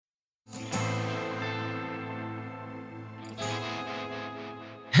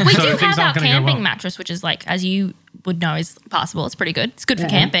We do have our camping mattress, which is like, as you would know, is passable. It's pretty good. It's good for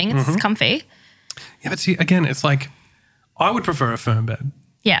camping. It's comfy. Yeah, but see, again, it's like I would prefer a firm bed.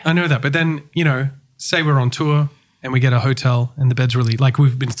 Yeah. I know that. But then, say we're on tour and we get a hotel and the bed's really, like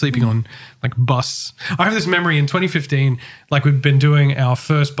we've been sleeping on like bus. I have this memory in 2015, like we'd been doing our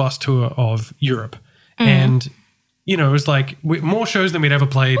first bus tour of Europe. And, it was like more shows than we'd ever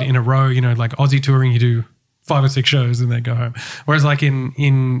played in a row. Like Aussie touring, you do 5 or 6 shows and then go home. Whereas like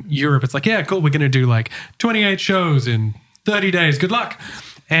in Europe, it's like, yeah, cool, we're going to do like 28 shows in 30 days. Good luck.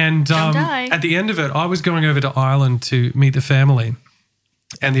 And at the end of it, I was going over to Ireland to meet the family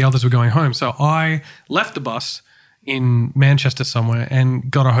and the others were going home. So I left the bus in Manchester somewhere and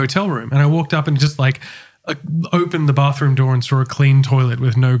got a hotel room. And I walked up and just like opened the bathroom door and saw a clean toilet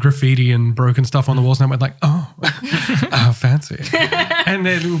with no graffiti and broken stuff on the walls. And I went like, oh, fancy. And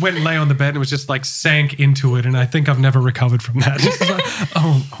then went and lay on the bed and was just like sank into it. And I think I've never recovered from that. Just like,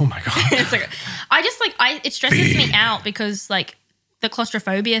 oh my God. It's like, it stresses me out because like, the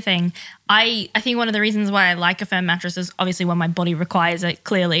claustrophobia thing, I think one of the reasons why I like a firm mattress is obviously when my body requires it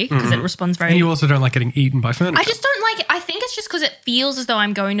clearly because it responds very... And you also don't like getting eaten by furniture. I just don't like it. I think it's just because it feels as though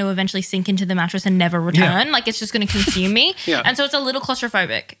I'm going to eventually sink into the mattress and never return. Yeah. Like it's just going to consume me. Yeah. And so it's a little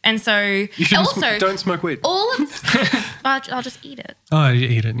claustrophobic. And so... You shouldn't don't smoke weed. I'll just eat it. Oh, you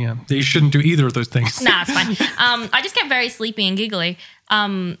eat it, yeah. You shouldn't do either of those things. Nah, it's fine. I just get very sleepy and giggly.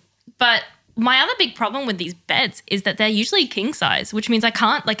 But... My other big problem with these beds is that they're usually king size, which means I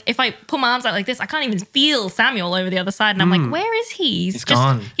can't, like, if I put my arms out like this, I can't even feel Samuel over the other side. And I'm like, where is he? He's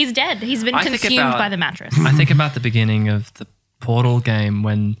gone. He's dead. He's been consumed by the mattress. I think about the beginning of the Portal game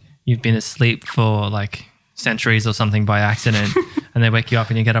when you've been asleep for like centuries or something by accident and they wake you up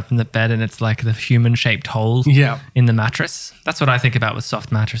and you get up from the bed and it's like the human-shaped hole in the mattress. That's what I think about with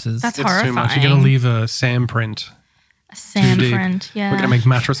soft mattresses. That's horrifying. Too much. You're going to leave a Sam print. A Sam print, yeah. We're going to make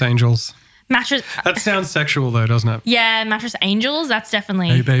mattress angels. Mattress. That sounds sexual though, doesn't it? Yeah, mattress angels. That's definitely.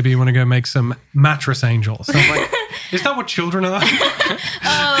 Hey baby, you want to go make some mattress angels? So I'm like, is that what children are?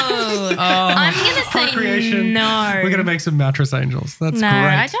 I'm gonna say no. We're gonna make some mattress angels. That's great.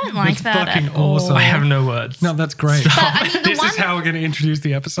 I don't like that fucking at all. awesome. I have no words. No, that's great. But, this is how we're gonna introduce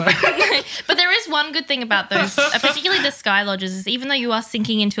the episode. But there is one good thing about those, particularly the Sky Lodges, is even though you are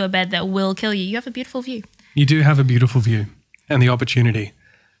sinking into a bed that will kill you, you have a beautiful view. You do have a beautiful view and the opportunity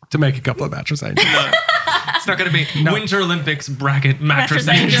to make a couple of mattress angels. No. It's not going to be Winter Olympics bracket mattress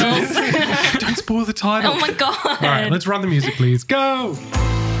angels. Don't spoil the title. Oh my God. All right, let's run the music, please. Go.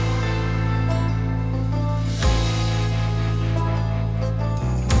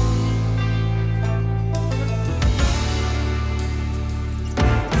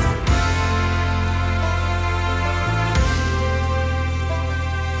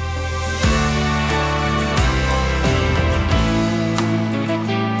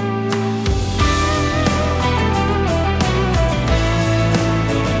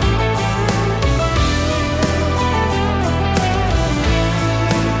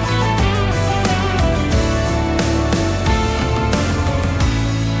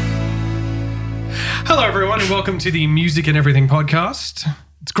 Hello, everyone, and welcome to the Music and Everything podcast.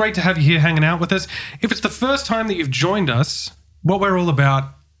 It's great to have you here hanging out with us. If it's the first time that you've joined us, what we're all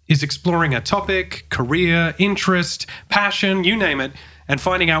about is exploring a topic, career, interest, passion, you name it, and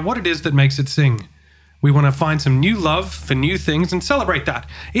finding out what it is that makes it sing. We want to find some new love for new things and celebrate that.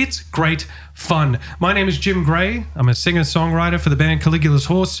 It's great fun. My name is Jim Gray. I'm a singer-songwriter for the band Caligula's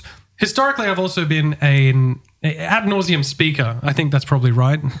Horse. Historically, I've also been an ad nauseum speaker. I think that's probably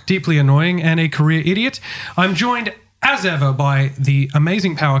right. Deeply annoying and a career idiot. I'm joined, as ever, by the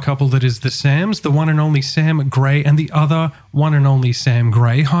amazing power couple that is the Sams, the one and only Sam Gray and the other one and only Sam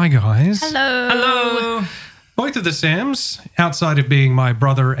Gray. Hi, guys. Hello. Hello. Both of the Sams, outside of being my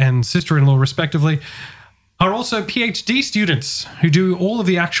brother and sister-in-law respectively, are also PhD students who do all of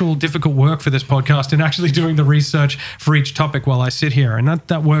the actual difficult work for this podcast and actually doing the research for each topic while I sit here. And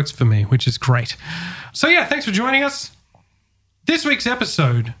that works for me, which is great. So yeah, thanks for joining us. This week's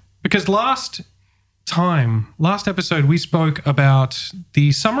episode, because last episode we spoke about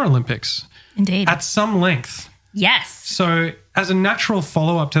the Summer Olympics. Indeed. At some length. Yes. So as a natural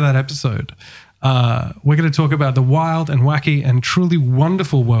follow-up to that episode, we're going to talk about the wild and wacky and truly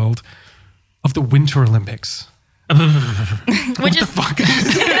wonderful world of the Winter Olympics. Which what the fuck?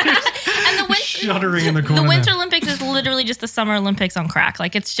 And the shuddering in the corner. The Winter Olympics is literally just the Summer Olympics on crack.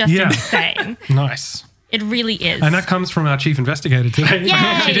 Like, it's just insane. Nice. It really is. And that comes from our chief investigator today.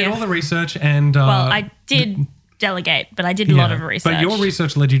 Yay! She did all the research and... well, I did delegate, but I did a lot of research. But your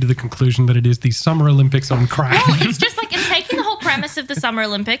research led you to the conclusion that it is the Summer Olympics on crack. Well, it's just like, it's taking the whole premise of the Summer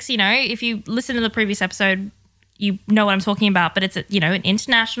Olympics. You know, if you listen to the previous episode, you know what I'm talking about, but it's an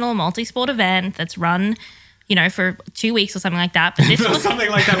international multi-sport event that's run, for 2 weeks or something like that. But this was something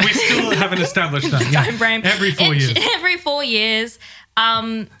like that. We still haven't established that. Time frame. Every 4 years. Every 4 years.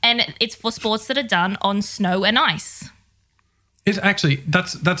 And it's for sports that are done on snow and ice. It's actually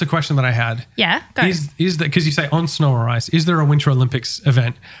that's a question that I had. Yeah, go. Is that because you say on snow or ice? Is there a Winter Olympics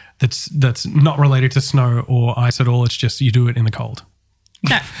event that's not related to snow or ice at all? It's just you do it in the cold.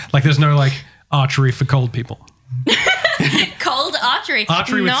 No, like there's no like archery for cold people. Cold archery.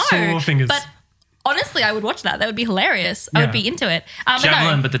 Archery with sore fingers. But honestly, I would watch that. That would be hilarious. I would be into it.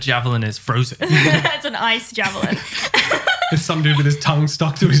 Javelin, but the javelin is frozen. It's an ice javelin. There's some dude with his tongue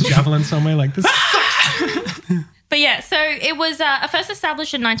stuck to his javelin somewhere like this. But yeah, so it was first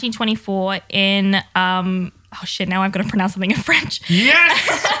established in 1924 in, now I've got to pronounce something in French.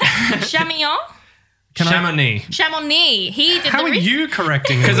 Yes! Chamonix. Chamonix. He did How are you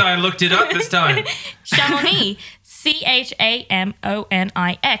correcting it? Because I looked it up this time. Chamonix. Chamonix.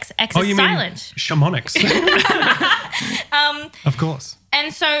 X oh, is you silent. Mean Chamonix. Of course.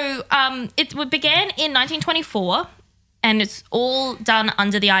 And so it began in 1924, and it's all done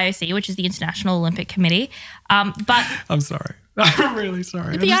under the IOC, which is the International Olympic Committee. But I'm sorry. I'm really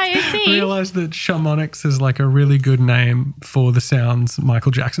sorry. The IOC realized that Chamonix is like a really good name for the sounds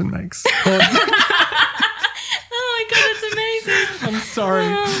Michael Jackson makes. Oh my God, that's amazing. I'm sorry.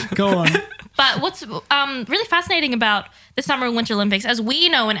 Go on. But what's really fascinating about the Summer and Winter Olympics, as we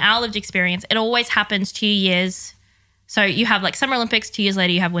know in our lived experience, it always happens 2 years. So you have like Summer Olympics, 2 years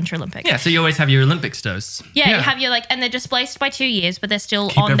later you have Winter Olympics. Yeah, so you always have your Olympics dose. Yeah, you have your and they're displaced by 2 years, but they're still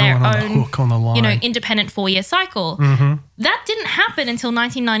Keep on their on own, the hook on the line. independent 4-year cycle. Mm-hmm. That didn't happen until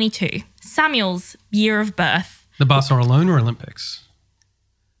 1992, Samuel's year of birth. The Barcelona Olympics.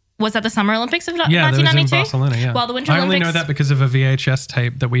 Was that the Summer Olympics of Yeah, 1992? that was in Barcelona, yeah. Well, the Winter I Olympics... only know that because of a VHS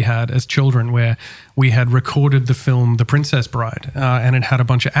tape that we had as children where we had recorded the film The Princess Bride and it had a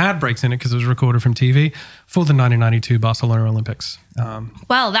bunch of ad breaks in it because it was recorded from TV for the 1992 Barcelona Olympics.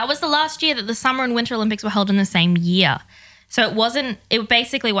 Well, that was the last year that the Summer and Winter Olympics were held in the same year. So it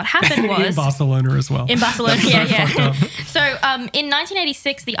basically what happened was... in Barcelona as well. In Barcelona, Fucked up. So in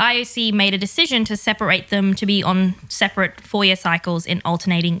 1986, the IOC made a decision to separate them to be on separate 4-year cycles in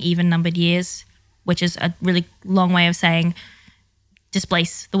alternating even-numbered years, which is a really long way of saying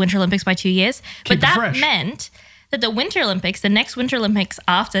displace the Winter Olympics by 2 years. Keep but that fresh. meant that the Winter Olympics, the next Winter Olympics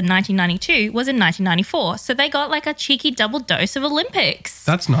after 1992, was in 1994. So they got like a cheeky double dose of Olympics.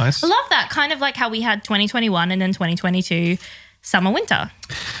 That's nice. I love that. Kind of like how we had 2021 and then 2022 summer, winter.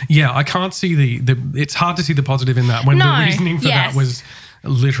 Yeah, I can't see the it's hard to see the positive in that when the reasoning for that was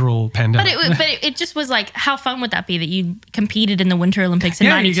literal pandemic. But it just was like, how fun would that be that you competed in the Winter Olympics in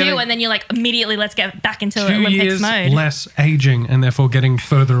 92 and then you're like, immediately let's get back into 2 Olympics years mode. less aging and therefore getting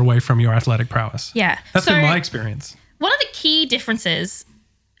further away from your athletic prowess. Yeah. That's been my experience. One of the key differences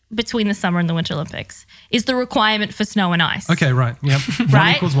between the Summer and the Winter Olympics is the requirement for snow and ice. Okay, right. Yep. Right?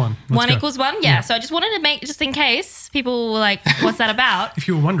 1 equals 1. Let's One go. equals 1? Yeah. So I just wanted to make, just in case people were like, what's that about? If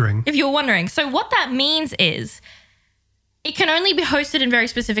you were wondering. So what that means is it can only be hosted in very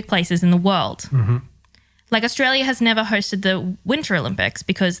specific places in the world. Mm-hmm. Like Australia has never hosted the Winter Olympics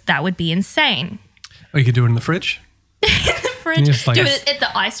because that would be insane. Or you could do it in the fridge. Fridge. Just like do it at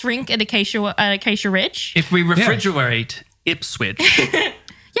the ice rink at Acacia Ridge. If we refrigerate Ipswich.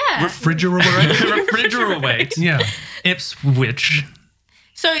 Yeah. Refrigerate. Yeah. Ipswich.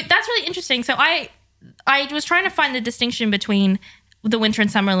 So that's really interesting. So I was trying to find the distinction between the Winter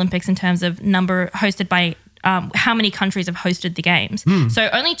and Summer Olympics in terms of number hosted by how many countries have hosted the games. So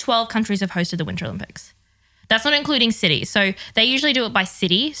only 12 countries have hosted the Winter Olympics. That's not including cities. So they usually do it by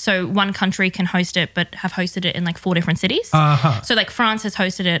city. So one country can host it, but have hosted it in like 4 different cities. So like France has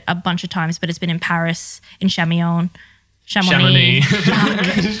hosted it a bunch of times, but it's been in Paris, in Chamonix. Chamonix.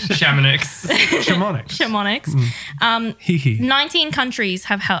 19 countries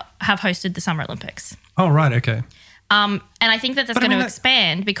have hosted the Summer Olympics. Oh, right. Okay. And I think that's going to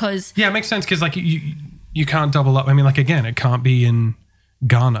expand because... Yeah, it makes sense because like you can't double up. I mean, like again, it can't be in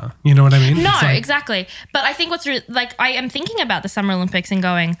Ghana. You know what I mean? No, exactly. But I think I am thinking about the Summer Olympics and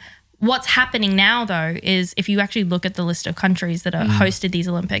going, what's happening now though is if you actually look at the list of countries that have hosted these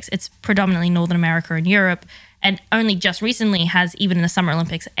Olympics, it's predominantly Northern America and Europe. And only just recently has, even in the Summer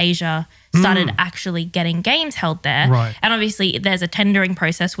Olympics, Asia started actually getting games held there. Right. And obviously there's a tendering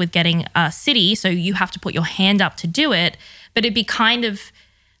process with getting a city, so you have to put your hand up to do it. But it'd be kind of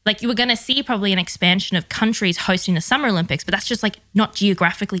like you were going to see probably an expansion of countries hosting the Summer Olympics, but that's just like not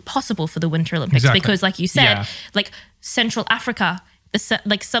geographically possible for the Winter Olympics because like you said, like Central Africa,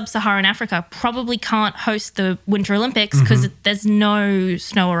 like Sub-Saharan Africa probably can't host the Winter Olympics because there's no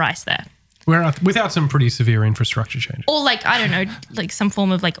snow or ice there. Without some pretty severe infrastructure change. Or like, I don't know, like some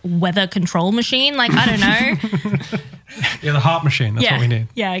form of like weather control machine. Like, I don't know. Yeah, the heart machine. That's what we need.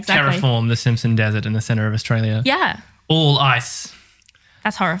 Yeah, exactly. Terraform the Simpson Desert in the center of Australia. Yeah. All ice.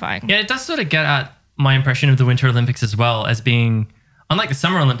 That's horrifying. Yeah, it does sort of get at my impression of the Winter Olympics as well as being, unlike the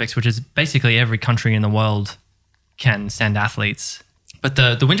Summer Olympics, which is basically every country in the world can send athletes. But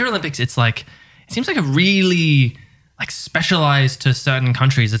the Winter Olympics, it seems like a really like specialized to certain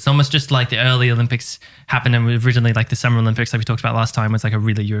countries. It's almost just like the early Olympics happened and originally like the Summer Olympics, like we talked about last time, was like a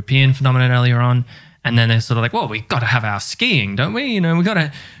really European phenomenon earlier on. And then they're sort of like, well, we got to have our skiing, don't we? You know, we got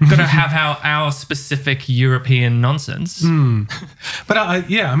to have our specific European nonsense. But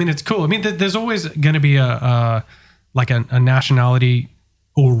I mean, it's cool. I mean, there's always going to be a nationality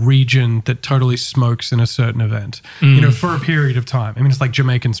or region that totally smokes in a certain event, you know, for a period of time. I mean, it's like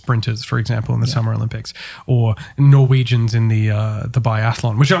Jamaican sprinters, for example, in the Summer Olympics, or Norwegians in the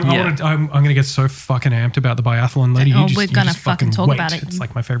biathlon, which I'm going to get so fucking amped about the biathlon later. We're going to fucking talk about it. It's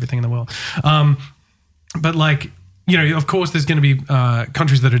like my favorite thing in the world. But like, you know, of course there's going to be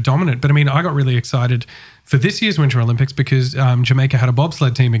countries that are dominant. But I mean, I got really excited for this year's Winter Olympics because Jamaica had a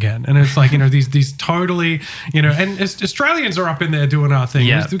bobsled team again. And it's like, you know, these totally, you know, and Australians are up in there doing our thing.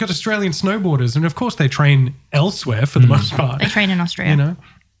 Yeah. We've got Australian snowboarders. And of course they train elsewhere for the most part. They train in Australia. You know?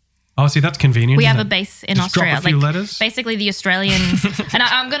 Oh, see, that's convenient. We have a base in Just Australia. Drop a few letters. Basically, the Australians, and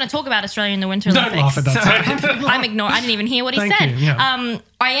I'm going to talk about Australia in the Winter Olympics. Don't laugh at that. I'm ignoring. I didn't even hear what he said. You, yeah.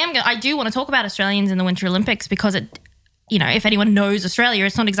 I do want to talk about Australians in the Winter Olympics because it, you know, if anyone knows Australia,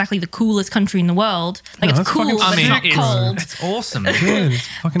 it's not exactly the coolest country in the world. Like, it's cool, but it's not cold. It's awesome. Yeah, it's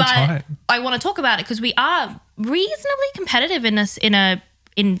fucking tight. I want to talk about it because we are reasonably competitive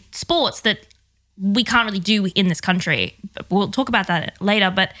in sports that we can't really do in this country. We'll talk about that later.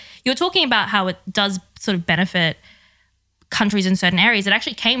 But you're talking about how it does sort of benefit countries in certain areas. It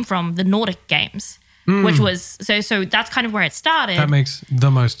actually came from the Nordic Games, which was so that's kind of where it started. That makes the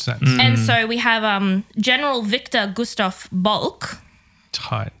most sense. And so we have General Victor Gustav Bulk.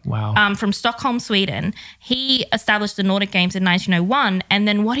 Tight. Wow. From Stockholm, Sweden. He established the Nordic Games in 1901, and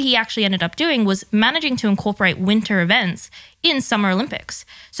then what he actually ended up doing was managing to incorporate winter events in Summer Olympics.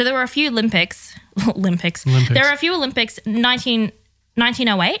 So there were a few Olympics. There were a few Olympics.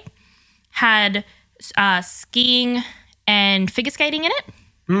 1908 had skiing and figure skating in it.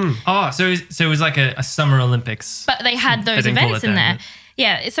 Oh, so it was like a Summer Olympics. But they had those events in there.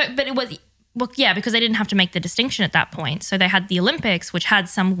 Yeah. So, but it was... Well, yeah, because they didn't have to make the distinction at that point. So they had the Olympics, which had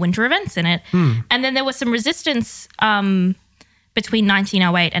some winter events in it. And then there was some resistance between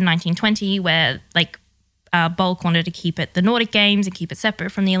 1908 and 1920 where like Bulk wanted to keep it the Nordic Games and keep it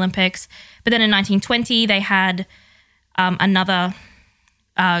separate from the Olympics. But then in 1920, they had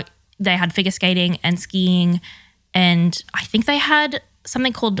they had figure skating and skiing. And I think they had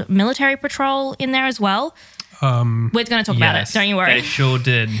something called military patrol in there as well. We're going to talk about it. Don't you worry. They sure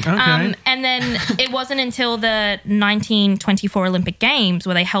did. Okay. And then it wasn't until the 1924 Olympic Games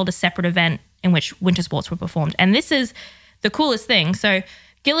where they held a separate event in which winter sports were performed. And this is the coolest thing. So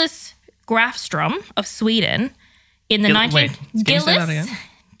Gillis Grafström of Sweden in the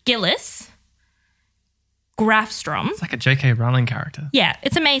Gillis Grafström. It's like a J.K. Rowling character. Yeah,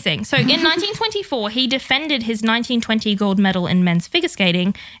 it's amazing. So in 1924, he defended his 1920 gold medal in men's figure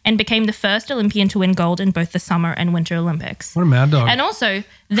skating and became the first Olympian to win gold in both the Summer and Winter Olympics. What a mad dog. And also,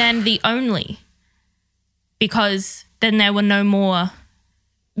 then the only, because then there were no more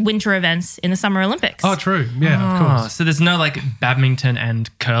winter events in the Summer Olympics. Oh, true. Yeah, of course. So there's no like badminton and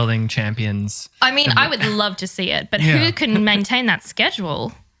curling champions. I mean, I would love to see it, but who can maintain that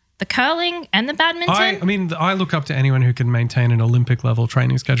schedule? The curling and the badminton? I mean, I look up to anyone who can maintain an Olympic level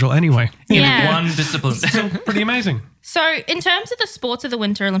training schedule anyway. In one discipline. Pretty amazing. So in terms of the sports of the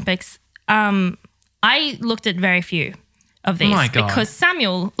Winter Olympics, I looked at very few of these. Oh my God. Because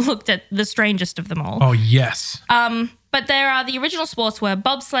Samuel looked at the strangest of them all. Oh, yes. But there are the original sports were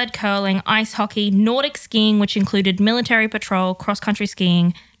bobsled, curling, ice hockey, Nordic skiing, which included military patrol, cross-country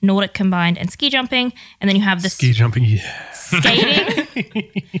skiing, Nordic combined, and ski jumping. And then you have the ski jumping, skating,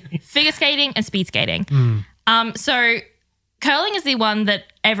 figure skating, and speed skating. So curling is the one that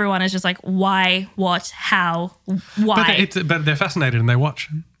everyone is just like, why, what, how, why? But they're fascinated and they watch.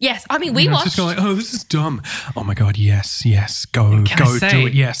 Yes. I mean, we watched. It's just going like, oh, this is dumb. Oh my God, yes, go do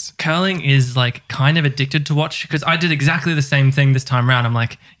it, yes. Curling is like kind of addicted to watch because I did exactly the same thing this time around. I'm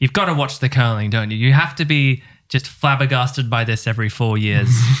like, you've got to watch the curling, don't you? You have to be just flabbergasted by this every 4 years.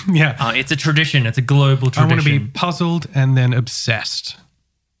 Yeah. It's a tradition. It's a global tradition. I want to be puzzled and then obsessed.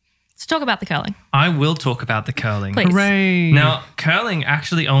 Let's talk about the curling. I will talk about the curling. Please. Hooray. Now, curling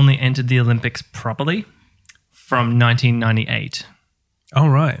actually only entered the Olympics properly from 1998. Oh,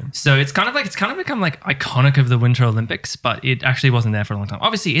 right. So it's kind of become like iconic of the Winter Olympics, but it actually wasn't there for a long time.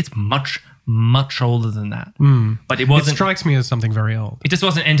 Obviously, it's much, much older than that. But it wasn't. It strikes me as something very old. It just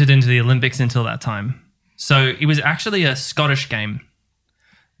wasn't entered into the Olympics until that time. So it was actually a Scottish game.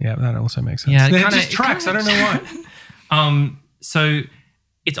 Yeah, that also makes sense. Yeah, it just tracks. I don't know why. So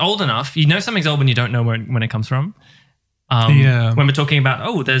it's old enough. You know something's old when you don't know when it comes from. When we're talking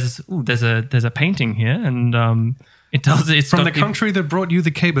about, there's a painting here, and it tells it's from the country that brought you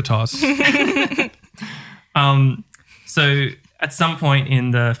the cabotage. So at some point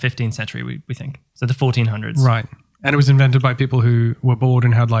in the 15th century, we think, so the 1400s, right? And it was invented by people who were bored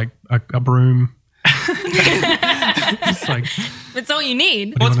and had like a broom. It's like it's all you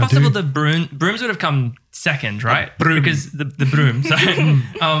need. Well, it's possible the brooms would have come second, right? Because the broom. So,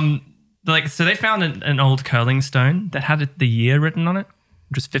 so they found an old curling stone that had the year written on it,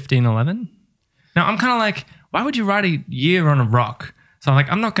 which was 1511. Now I'm kind of like, why would you write a year on a rock? So I'm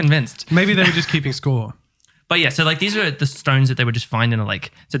like, I'm not convinced. Maybe they were just keeping score. But yeah, so like these were the stones that they would just find in a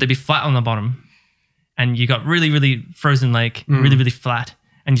lake. So they'd be flat on the bottom, and you got really, really frozen lake, really, really flat.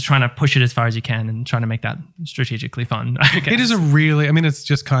 And you're trying to push it as far as you can and trying to make that strategically fun. It is it's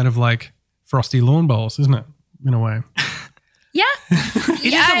just kind of like Frosty lawn bowls, isn't it? In a way. Yeah.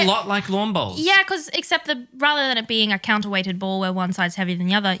 It is a lot like lawn bowls. Yeah, because except rather than it being a counterweighted ball where one side's heavier than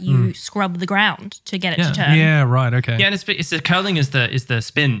the other, you scrub the ground to get it to turn. Yeah, right, okay. Yeah, and it's the curling is the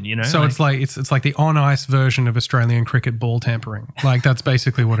spin, you know? So it's like the on-ice version of Australian cricket ball tampering. Like that's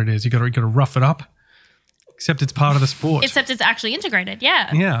basically what it is. You got to rough it up. Except it's part of the sport. Except it's actually integrated,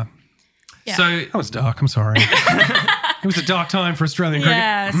 yeah. Yeah. So that was dark. I'm sorry. It was a dark time for Australian cricket.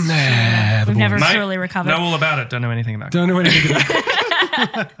 Yes. We've never truly recovered. Know all about it. Don't know anything about it. Don't know anything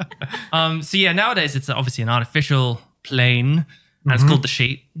about it. So yeah, nowadays it's obviously an artificial plane, and it's called the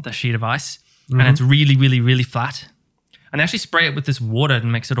sheet of ice, and it's really, really, really flat. And they actually spray it with this water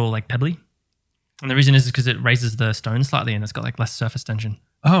and makes it all like pebbly. And the reason is because it raises the stone slightly, and it's got like less surface tension.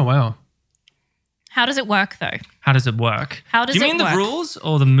 Oh wow. How does it work, though? How does it work? Do you mean the rules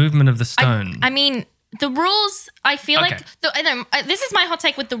or the movement of the stone? I mean, the rules, I feel like, this is my hot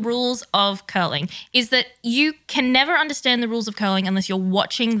take with the rules of curling, is that you can never understand the rules of curling unless you're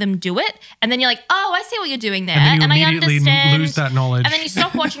watching them do it. And then you're like, oh, I see what you're doing there. And then you I understand. lose that knowledge. And then you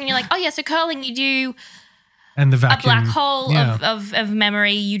stop watching and you're like, oh, yeah, so curling, you do and the vacuum. a black hole of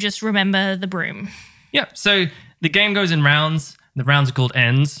memory. You just remember the broom. Yeah, so the game goes in rounds. The rounds are called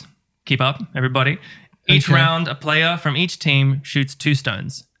ends. Keep up, everybody. Each round, a player from each team shoots 2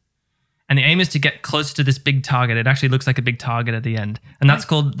 stones. And the aim is to get close to this big target. It actually looks like a big target at the end. And that's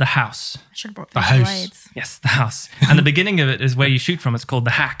called the house. I should have brought the house. blades. Yes, the house. And the beginning of it is where you shoot from. It's called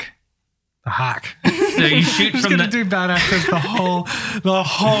the hack. The hack. So you shoot from the... going to do bad accents the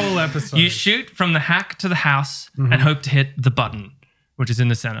whole episode. You shoot from the hack to the house and hope to hit the button, which is in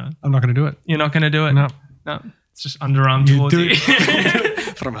the center. I'm not going to do it. You're not going to do it? No. It's just underarm towards you.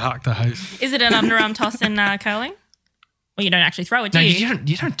 From hack to house. Is it an underarm toss in curling? Well, you don't actually throw it, do you? No,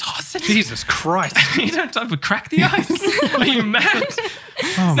 you don't toss it. Jesus Christ. You don't crack the ice. Are you mad?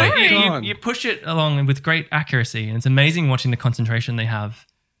 Oh my God. You push it along with great accuracy, and it's amazing watching the concentration they have.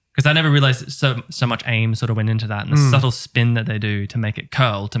 Because I never realized so much aim sort of went into that, and the subtle spin that they do to make it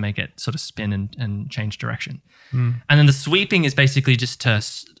curl, to make it sort of spin and change direction. And then the sweeping is basically just to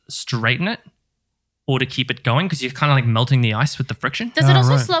straighten it or to keep it going, because you're kind of like melting the ice with the friction. Does it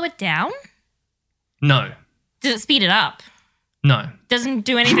also slow it down? No. Does it speed it up? No. Doesn't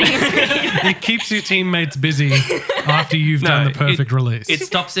do anything. It keeps your teammates busy after you've done the perfect release. It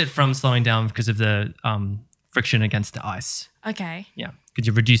stops it from slowing down because of the friction against the ice. Okay. Yeah, because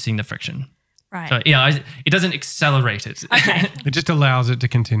you're reducing the friction. Right. So yeah, it doesn't accelerate it. Okay. It just allows it to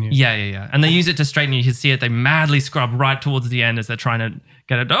continue. Yeah. And they use it to straighten. You can see it. They madly scrub right towards the end as they're trying to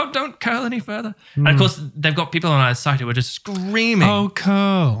get it. Oh, don't curl any further. And of course, they've got people on either side who are just screaming. Oh,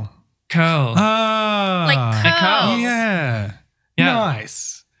 curl. Ah. Like curls. Yeah.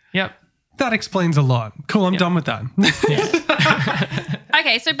 Nice. Yep. That explains a lot. Cool. I'm done with that.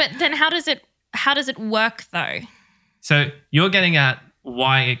 Okay. So, but then how does it work though? So you're getting at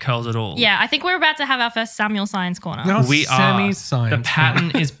why it curls at all. Yeah, I think we're about to have our first Samuel Science Corner. No, we are. Science. The pattern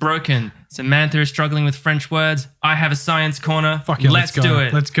is broken. Samantha is struggling with French words. I have a science corner. Fuck yeah, let's go. do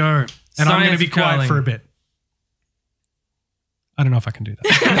it. Let's go. And I'm going to be quiet curling. for a bit. I don't know if I can do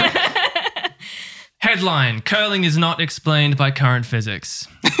that. Headline: Curling is not explained by current physics.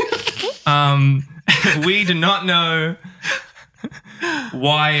 We do not know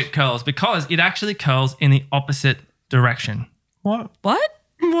why it curls, because it actually curls in the opposite direction. What?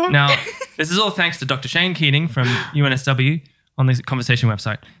 Now, this is all thanks to Dr. Shane Keating from UNSW on the Conversation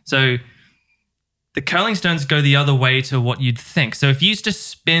website. So the curling stones go the other way to what you'd think. So if you used to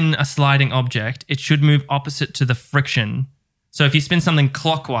spin a sliding object, it should move opposite to the friction. So if you spin something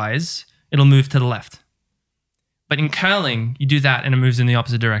clockwise, it'll move to the left. But in curling, you do that and it moves in the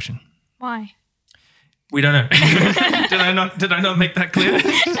opposite direction. Why? We don't know. Did I not make that clear?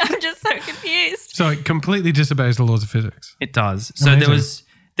 I'm just so confused. So it completely disobeys the laws of physics. It does. So Amazing.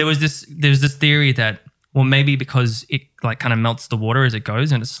 there's this theory that, well, maybe because it like kind of melts the water as it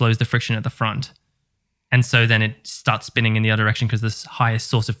goes and it slows the friction at the front. And so then it starts spinning in the other direction because this highest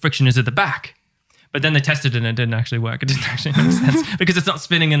source of friction is at the back. But then they tested it and it didn't actually work. It didn't actually make sense because it's not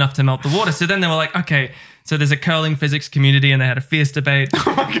spinning enough to melt the water. So then they were like, okay, so there's a curling physics community and they had a fierce debate.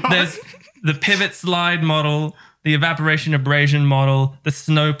 Oh my God. There's the pivot slide model, the evaporation abrasion model, the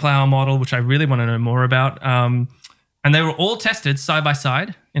snow plow model, which I really want to know more about. And they were all tested side by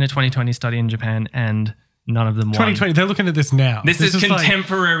side in a 2020 study in Japan and none of them won. 2020, they're looking at this now. This is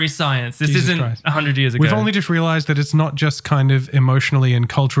contemporary science. This Jesus isn't Christ. 100 years ago. We've only just realized that it's not just kind of emotionally and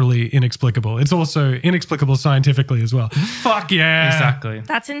culturally inexplicable. It's also inexplicable scientifically as well. Fuck yeah. Exactly.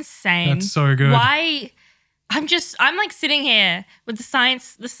 That's insane. That's so good. Why? I'm like sitting here with the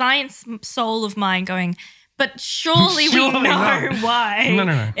science soul of mine going, but surely we know why.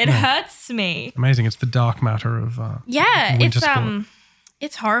 No. It hurts me. Amazing. It's the dark matter of winter sport.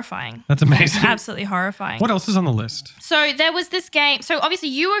 It's horrifying. That's amazing. It's absolutely horrifying. What else is on the list? So there was this game. So obviously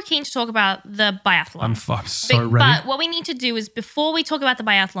you were keen to talk about the biathlon. I'm so ready. But what we need to do is before we talk about the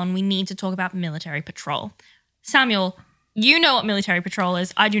biathlon, we need to talk about military patrol. Samuel, you know what military patrol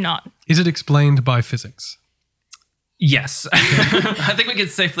is. I do not. Is it explained by physics? Yes. I think we could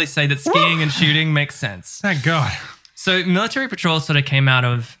safely say that skiing and shooting makes sense. Thank God. So military patrol sort of came out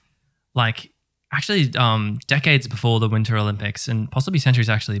of actually decades before the Winter Olympics and possibly centuries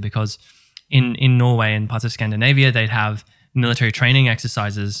actually, because in Norway and parts of Scandinavia, they'd have military training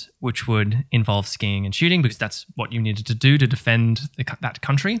exercises which would involve skiing and shooting because that's what you needed to do to defend that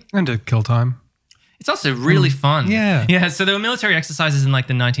country. And to kill time. It's also really fun. Yeah. Yeah. So there were military exercises in like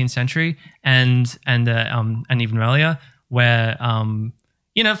the 19th century and even earlier where,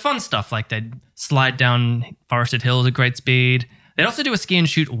 fun stuff like they'd slide down forested hills at great speed. They'd also do a ski and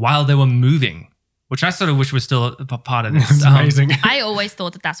shoot while they were moving, which I sort of wish was still a part of this. It's amazing. I always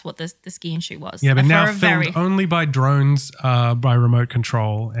thought that that's what the ski and shoot was. Yeah, but now filmed only by drones, by remote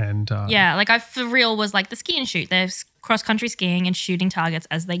control and... Yeah, like I for real was like the ski and shoot. There's cross-country skiing and shooting targets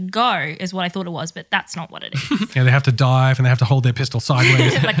as they go is what I thought it was, but that's not what it is. Yeah, they have to dive and they have to hold their pistol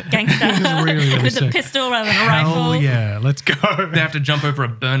sideways. Like a gangster. really with sick. a pistol rather than a rifle. Oh yeah, let's go. They have to jump over a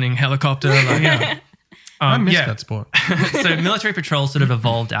burning helicopter. I missed that sport. So military patrol sort of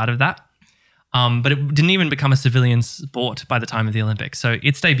evolved out of that. But it didn't even become a civilian sport by the time of the Olympics. So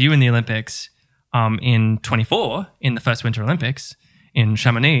its debut in the Olympics in 24, in the first Winter Olympics in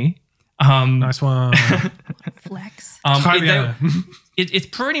Chamonix. Nice one. Flex. It's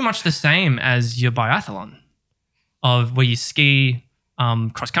pretty much the same as your biathlon of where you ski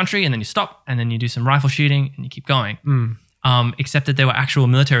cross country and then you stop and then you do some rifle shooting and you keep going. Except that there were actual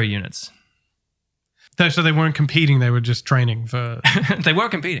military units. So they weren't competing, they were just training for... They were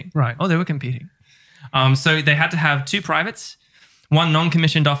competing. Right. Oh, they were competing. So they had to have 2 privates, 1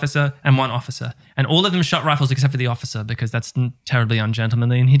 non-commissioned officer and 1 officer. And all of them shot rifles except for the officer because that's terribly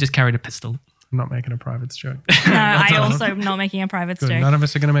ungentlemanly and he just carried a pistol. I'm not making a privates joke. No, I also am not making a privates joke. None of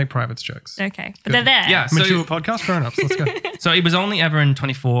us are going to make privates jokes. Okay, but they're there. Yeah, Mature podcast, grown-ups, let's go. So it was only ever in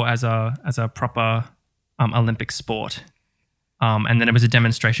 24 as a proper Olympic sport. And then it was a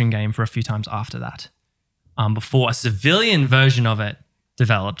demonstration game for a few times after that. Before a civilian version of it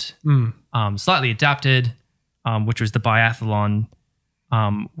developed, slightly adapted, which was the biathlon,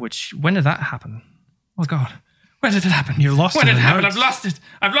 when did that happen? Oh, God. When did it happen? You lost it. When did it happen? I've lost it.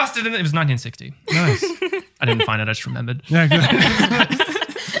 It was 1960. Nice. I didn't find it. I just remembered. Yeah, good.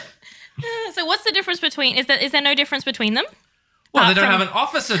 So what's the difference between, is there no difference between them? Well, they don't have an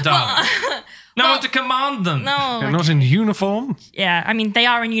officer, darling. No one to command them. No. They're not in uniform. Yeah, I mean, they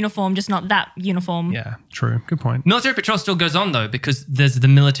are in uniform, just not that uniform. Yeah, true. Good point. Military patrol still goes on, though, because there's the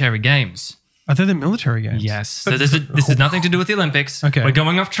military games. Are they the military games? Yes. So this has nothing to do with the Olympics. Okay. We're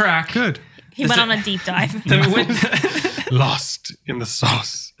going off track. Good. He went on a deep dive. Lost in the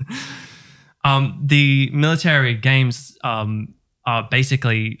sauce. The military games are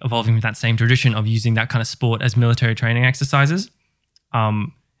basically evolving with that same tradition of using that kind of sport as military training exercises.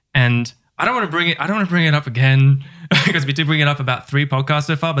 And I don't want to bring it up again because we did bring it up about 3 podcasts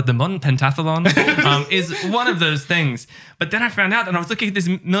so far, but the modern pentathlon is one of those things. But then I found out and I was looking at these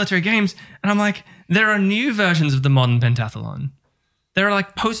military games and I'm like, there are new versions of the modern pentathlon. There are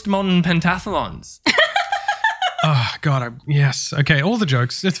like postmodern pentathlons. Oh, God. Yes. Okay. All the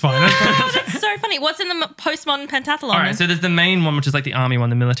jokes. It's fine. Oh, that's so funny. What's in the postmodern pentathlon? All right, so there's the main one, which is like the army one,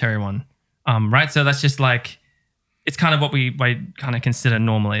 the military one, right? So that's just like, it's kind of what we kind of consider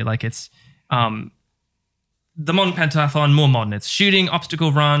normally. Like it's the modern pentathlon, more modern. It's shooting,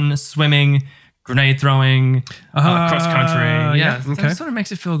 obstacle run, swimming, grenade throwing, cross country. Yeah, okay. That sort of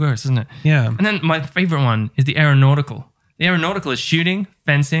makes it feel gross, doesn't it? Yeah. And then my favorite one is the aeronautical. The aeronautical is shooting,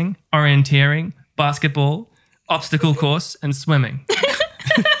 fencing, orienteering, basketball, obstacle course, and swimming.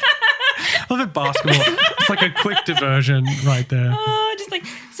 I love it, basketball. It's like a quick diversion right there. Oh, just like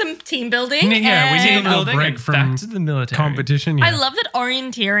some team building. Yeah, we need a little building break and from back to the military competition. Yeah. I love that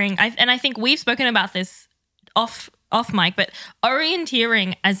orienteering, and I think we've spoken about this off mic, but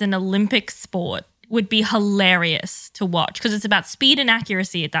orienteering as an Olympic sport would be hilarious to watch because it's about speed and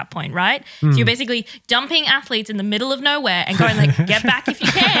accuracy at that point, right? So you're basically dumping athletes in the middle of nowhere and going like, get back if you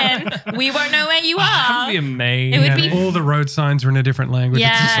can. We won't know where you are. That would be amazing. It would be all the road signs are in a different language.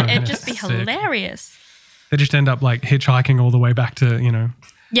 Yeah, it's it'd just be sick. hilarious. They just end up like hitchhiking all the way back to,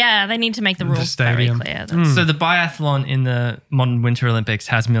 Yeah, they need to make the rules very stadium. clear. So the biathlon in the modern Winter Olympics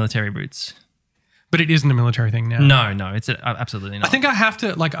has military routes. but it isn't a military thing now. No, it's absolutely not. I think I have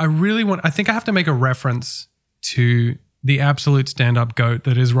to, I think I have to make a reference to the absolute stand-up goat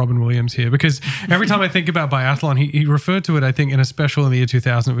that is Robin Williams here, because every time I think about biathlon, he referred to it, I think, in a special in the year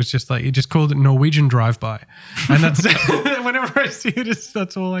 2000. It was just like, he just called it Norwegian drive-by. And that's, whenever I see it,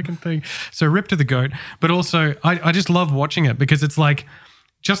 that's all I can think. So rip to the goat. But also, I just love watching it because it's like,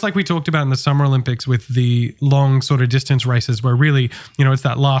 just like we talked about in the Summer Olympics with the long sort of distance races where really, it's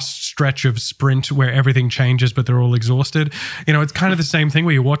that last stretch of sprint where everything changes, but they're all exhausted. It's kind of the same thing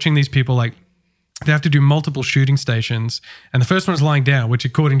where you're watching these people like, they have to do multiple shooting stations. And the first one is lying down, which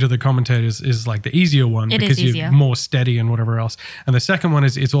according to the commentators is like the easier one because you're more steady and whatever else. And the second one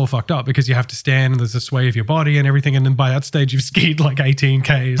is it's all fucked up because you have to stand and there's a sway of your body and everything. And then by that stage, you've skied like 18 Ks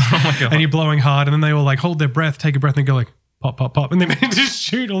and you're blowing hard. And then they all like hold their breath, take a breath and go like, pop, pop, pop. And they just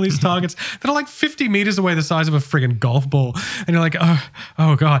shoot all these targets that are like 50 meters away, the size of a friggin' golf ball. And you're like,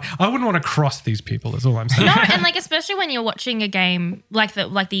 oh God, I wouldn't want to cross these people is all I'm saying. No, and like, especially when you're watching a game like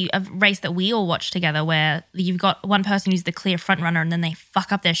the race that we all watch together where you've got one person who's the clear front runner and then they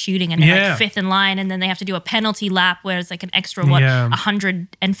fuck up their shooting and they're like fifth in line and then they have to do a penalty lap where it's like an extra,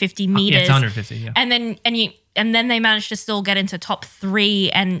 150 meters. Yeah, it's 150, yeah. And then they manage to still get into top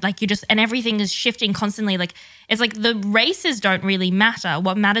 3 and like and everything is shifting constantly. Like it's like the races don't really matter.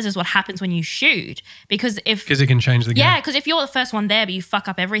 What matters is what happens when you shoot because it can change the game. Yeah, because if you're the first one there but you fuck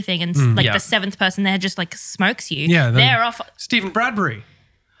up everything and the 7th person there just like smokes you, they're off. Stephen Bradbury.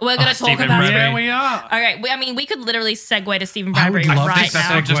 We're going to talk about it. Yeah, we are. Okay, we could literally segue to Stephen Bradbury right now.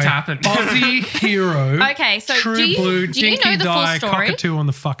 That's what just happened. Aussie hero. Okay, so True do you blue, know dinky the full dye, story? cockatoo on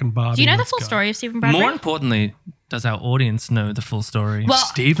the fucking bar. Do you know the full story of Stephen Bradbury? More importantly, does our audience know the full story? Well,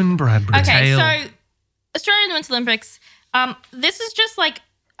 Stephen Bradbury. Okay, so Australian Winter Olympics. This is just like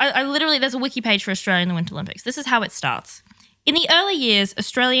I literally there's a wiki page for Australian Winter Olympics. This is how it starts. In the early years,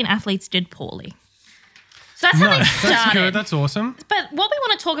 Australian athletes did poorly. So that's how they started. That's good. That's awesome. But what we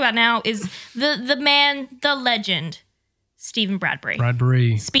want to talk about now is the man, the legend, Stephen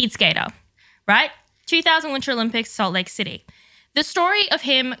Bradbury. Speed skater, right? 2000 Winter Olympics, Salt Lake City. The story of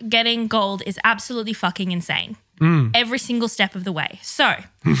him getting gold is absolutely fucking insane. Every single step of the way. So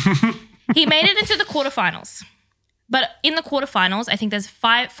he made it into the quarterfinals. But in the quarterfinals, I think there's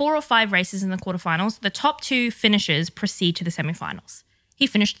 4 or 5 races in the quarterfinals. The top 2 finishers proceed to the semifinals. He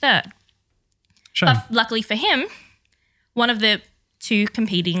finished 3rd. Shame. But luckily for him, one of the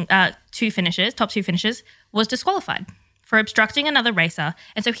top 2 finishers, was disqualified for obstructing another racer,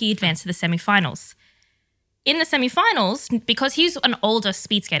 and so he advanced to the semifinals. In the semifinals, because he's an older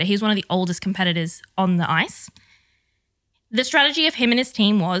speed skater, he's one of the oldest competitors on the ice, the strategy of him and his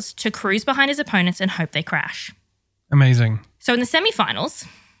team was to cruise behind his opponents and hope they crash. Amazing. So in the semifinals,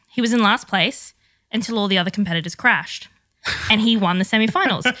 he was in last place until all the other competitors crashed. And he won the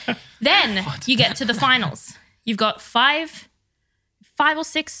semifinals. Then you get to the finals. You've got 5 or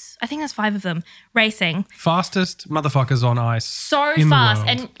 6, I think there's 5 of them, racing. Fastest motherfuckers on ice. So in fast. The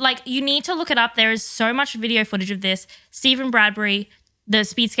world. And like you need to look it up. There is so much video footage of this. Stephen Bradbury, the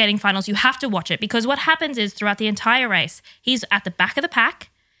speed skating finals, you have to watch it because what happens is throughout the entire race, he's at the back of the pack.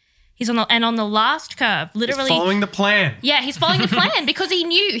 He's on the last curve, literally. He's following the plan. Yeah, he's following the plan because he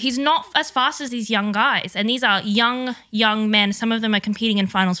knew he's not as fast as these young guys. And these are young men. Some of them are competing in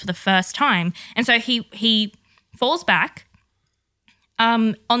finals for the first time. And so he falls back.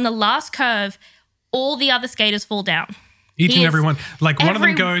 On the last curve, all the other skaters fall down. Each and every one. Like one of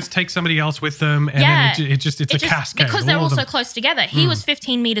them goes, takes somebody else with them, and then it's a cascade. Because they're all so close together. He was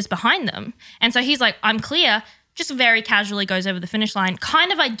 15 meters behind them. And so he's like, I'm clear. just very casually goes over the finish line.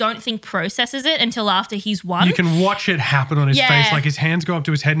 Kind of, I don't think processes it until after he's won. You can watch it happen on his face. Like his hands go up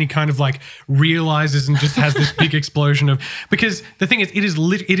to his head and he kind of like realizes and just has this big explosion of, because the thing is, it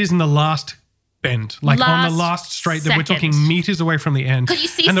is in the last bend, like on the last straight that we're talking meters away from the end. You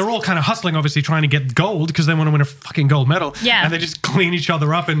see and they're all kind of hustling, obviously trying to get gold because they want to win a fucking gold medal. Yeah. And they just clean each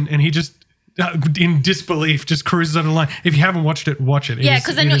other up and he just, in disbelief, just cruises over the line. If you haven't watched it, watch it. Yeah,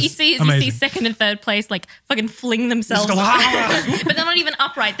 because then what you see is you see second and third place like fucking fling themselves, but they're not even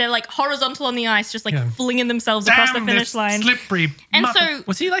upright. They're like horizontal on the ice, just like flinging themselves across the finish line. Slippery. And so,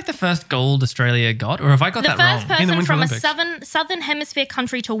 was he like the first gold Australia got, or have I got that wrong? The first person from a southern hemisphere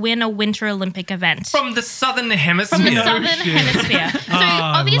country to win a Winter Olympic event. From the southern hemisphere. From the southern hemisphere. So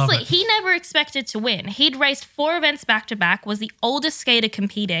obviously he never expected to win. He'd raced 4 events back to back, was the oldest skater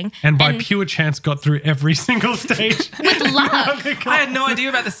competing, and by pure chance got through every single stage with luck. I had no idea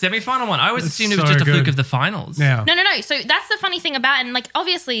about the semi-final one. I always assumed it was just a fluke of the finals. Yeah. No. So that's the funny thing about it. And like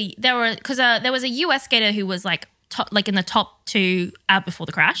obviously there was a US skater who was like in the top 2 before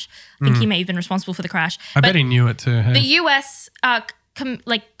the crash. I think he may have been responsible for the crash. I bet he knew it too. Hey? The US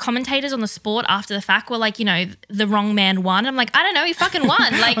commentators on the sport after the fact were like, the wrong man won. I'm like, I don't know, he fucking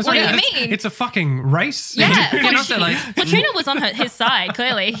won. Like, what do you mean? It's a fucking race. Yeah. Latrina was on his side,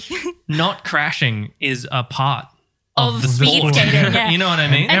 clearly. Not crashing is a part of speed skating. Yeah. You know what I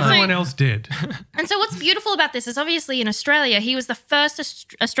mean? Everyone else did. And so what's beautiful about this is obviously in Australia, he was the first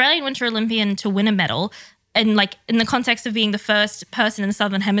Australian Winter Olympian to win a medal. And like in the context of being the first person in the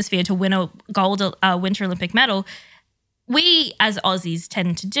Southern Hemisphere to win a gold Winter Olympic medal, we, as Aussies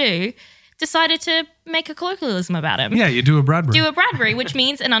tend to do, decided to make a colloquialism about him. Yeah, you do a Bradbury. Which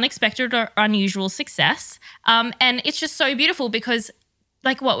means an unexpected or unusual success. And it's just so beautiful because,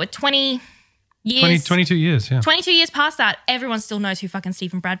 like, with 20 years? 22 years, yeah. 22 years past that, everyone still knows who fucking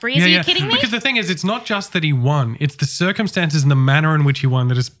Stephen Bradbury is. Are you kidding me? Because the thing is, it's not just that he won. It's the circumstances and the manner in which he won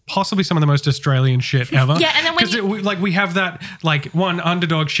that is possibly some of the most Australian shit ever. Yeah, and then because we have that, like, one,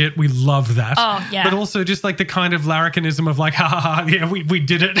 underdog shit. We love that. Oh, yeah. But also just, like, the kind of larrikinism of, like, ha, ha, ha, yeah, we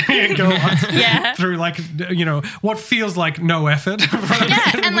did it. Go on. Yeah. Through, like, what feels like no effort.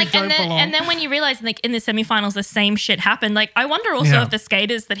 Yeah, and then when you realize, like, in the semifinals, the same shit happened. Like, I wonder also if the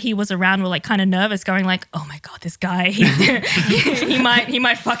skaters that he was around were, like, kind of nervous, going like, oh my god, this guy, he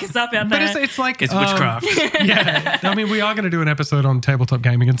might fuck us up out there. But it's like it's witchcraft. Yeah, I mean, we are going to do an episode on tabletop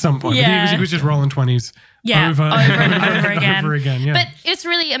gaming at some point. Yeah. He was just rolling 20s over and over again. Yeah. But it's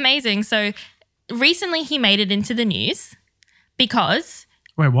really amazing. So recently he made it into the news because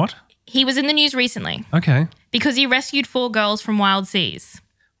wait, what? He was in the news recently. Okay. Because he rescued 4 girls from wild seas.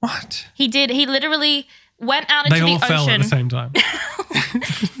 What? He did. He literally went out into the ocean. They all fell at the same time.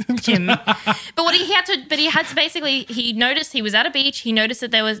 Jim. But he had to basically, he noticed he was at a beach. He noticed that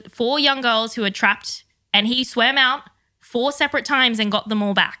there was 4 young girls who were trapped and he swam out 4 separate times and got them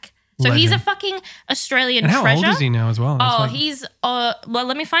all back. So Legend. He's a fucking Australian and how treasure. How old is he now as well? He's, well,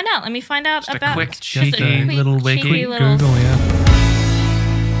 let me find out. Just about a quick cheeky little wiki. Quick Google, yeah.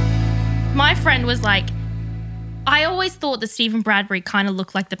 My friend was like, I always thought that Stephen Bradbury kind of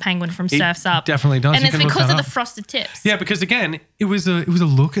looked like the penguin from Surf's Up. Definitely does. And it's because of the frosted tips. Yeah, because again, it was a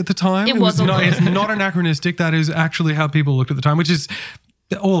look at the time. It's not anachronistic. That is actually how people looked at the time, which is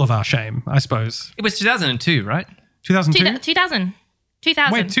all of our shame, I suppose. It was 2002, right? 2002? 2000.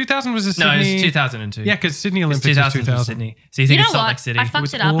 Wait, 2000 was a Sydney... No, it was 2002. Yeah, because Sydney Olympics was 2000. Sydney. So you think it's Salt Lake City? I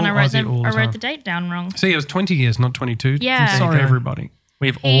fucked it up and I wrote the date down wrong. So yeah, it was 20 years, not 22. Yeah. Sorry, everybody.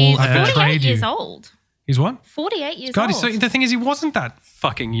 We've all He's 48 years old. He's what? 48 years God, old. So the thing is, he wasn't that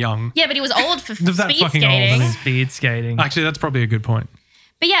fucking young. Yeah, but he was old for speed fucking skating. old, speed skating. Actually, that's probably a good point.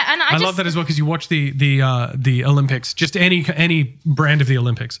 But yeah, and I love that as well because you watch the Olympics, just any brand of the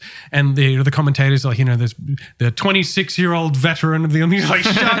Olympics, and the commentators are like, there's the 26-year-old veteran of the Olympics, like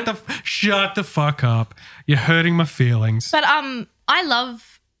shut the fuck up, you're hurting my feelings. But I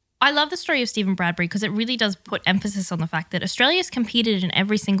love the story of Stephen Bradbury because it really does put emphasis on the fact that Australia's competed in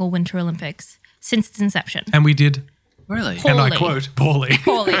every single Winter Olympics since its inception. And we did. Really? Poorly. And I quote, poorly.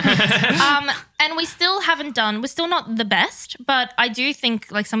 And we still we're still not the best, but I do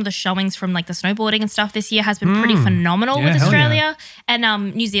think like some of the showings from like the snowboarding and stuff this year has been pretty phenomenal with Australia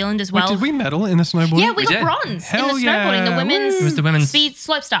and New Zealand as well. Wait, did we medal in the snowboarding? Yeah, we got bronze in the snowboarding, the women's, it was the women's speed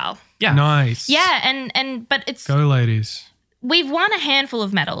slopestyle. Yeah. Nice. Yeah, but it's... Go ladies. We've won a handful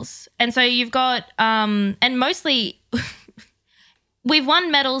of medals. And so you've got, and mostly, we've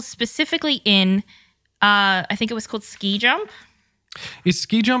won medals specifically in, I think it was called ski jump. Is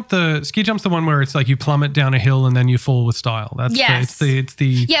ski jump's the one where it's like you plummet down a hill and then you fall with style? That's yes. It's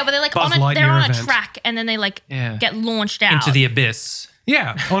the yeah, but they're like Buzz they're on event. a track and then they get launched out into the abyss.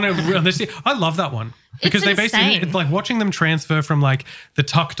 Yeah, I love that one because they basically it's like watching them transfer from like the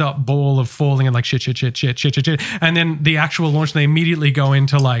tucked up ball of falling and like shit, and then the actual launch. They immediately go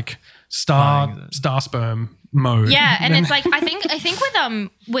into like star sperm mode. Yeah, and it's like I think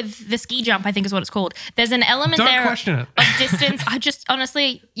with the ski jump, I think is what it's called. There's an element there of distance. I just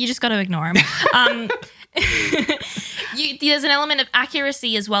honestly, you just got to ignore him. There's an element of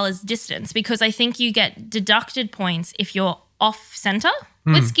accuracy as well as distance because I think you get deducted points if you're off center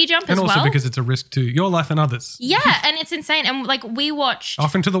with ski jump as well. And also because it's a risk to your life and others. Yeah, and it's insane. And like we watched...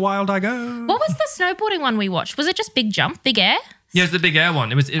 Off into the wild I go. What was the snowboarding one we watched? Was it just big jump, big air? Yeah, it's the big air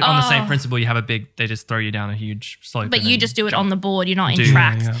one. It was on the same principle. You have they just throw you down a huge slope. But you just do it on the board. You're not in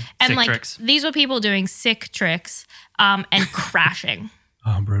tracks. Yeah. And sick like tricks. These were people doing sick tricks and crashing.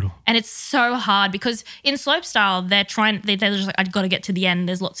 Oh, brutal. And it's so hard because in slopestyle, they're just like, I've got to get to the end.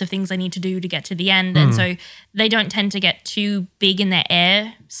 There's lots of things I need to do to get to the end. And so they don't tend to get too big in their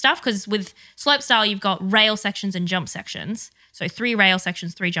air stuff because with slopestyle, you've got rail sections and jump sections. So 3 rail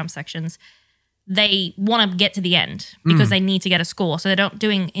sections, 3 jump sections. They want to get to the end because they need to get a score. So they're not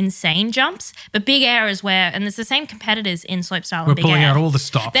doing insane jumps. But big air is where, and it's the same competitors in slopestyle and big air. We're pulling out all the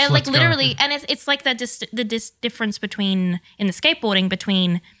stops. They're like literally, and it's like the difference between, in the skateboarding,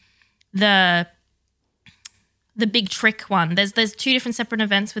 between the big trick one. There's 2 different separate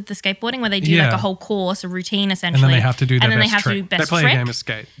events with the skateboarding where they do like a whole course, a routine essentially. And then they have to do their best trick. And then they have to do best trick. They play a game of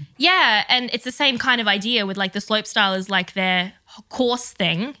skate. Yeah, and it's the same kind of idea with like the slopestyle is like their course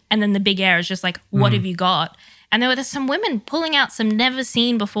thing, and then the big air is just like, what have you got? And there's some women pulling out some never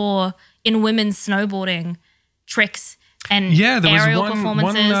seen before in women's snowboarding tricks and aerial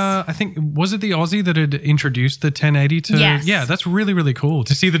performances. I think, was it the Aussie that had introduced the 1080 to? Yes. Yeah, that's really, really cool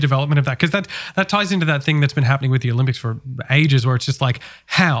to see the development of that because that ties into that thing that's been happening with the Olympics for ages where it's just like,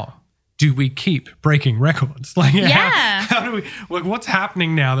 how do we keep breaking records? Like, how do we, like, what's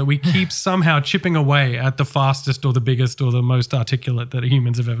happening now that we keep somehow chipping away at the fastest or the biggest or the most articulate that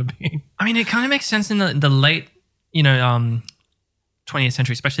humans have ever been? I mean, it kind of makes sense in the late, 20th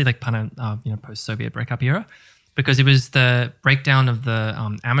century, especially like kind of, post-Soviet breakup era, because it was the breakdown of the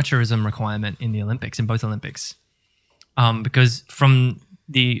amateurism requirement in the Olympics, in both Olympics. Because from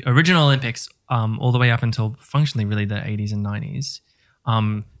the original Olympics all the way up until functionally really the 80s and 90s,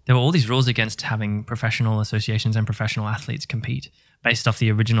 there were all these rules against having professional associations and professional athletes compete based off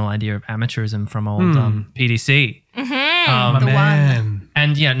the original idea of amateurism from old PDC. The one.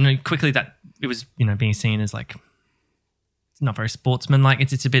 And quickly that it was, being seen as like, it's not very sportsman-like.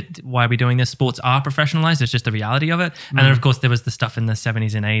 It's a bit, why are we doing this? Sports are professionalized. It's just the reality of it. And then of course there was the stuff in the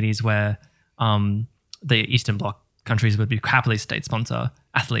 70s and 80s where the Eastern Bloc countries would be happily state sponsor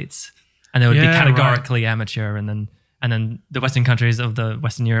athletes and they would be categorically amateur, and then the Western countries of the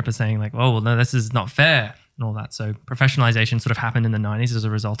Western Europe are saying like, oh, well, no, this is not fair and all that. So professionalization sort of happened in the 90s as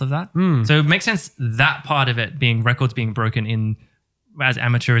a result of that. So it makes sense that part of it being records being broken in as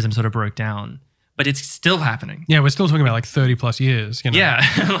amateurism sort of broke down, but it's still happening. Yeah, we're still talking about like 30 plus years. Yeah,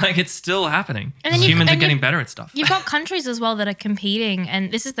 like it's still happening. And humans are getting better at stuff. You've got countries as well that are competing,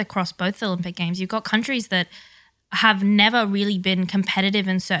 and this is across both Olympic Games. You've got countries that have never really been competitive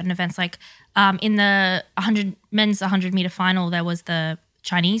in certain events. Like in the men's 100 meter final, there was the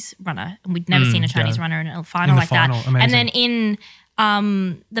Chinese runner, and we'd never seen a Chinese runner in a final like that. Amazing. And then in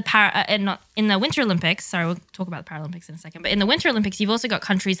in the Winter Olympics, sorry, we'll talk about the Paralympics in a second, but in the Winter Olympics, you've also got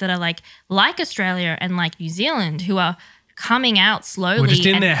countries that are like Australia and like New Zealand who are coming out slowly. We're just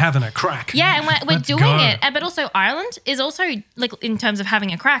in there having a crack. Yeah, and we're doing it. But also Ireland is also, like, in terms of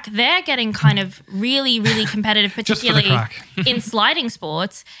having a crack, they're getting kind of really, really competitive, particularly in sliding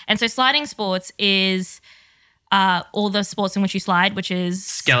sports. And so sliding sports is all the sports in which you slide, which is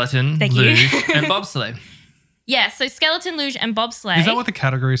skeleton, luge, and bobsleigh. Yeah, so skeleton, luge, and bobsleigh. Is that what the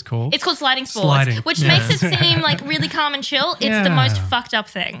category is called? It's called sliding sports, which makes it seem like really calm and chill. It's the most fucked up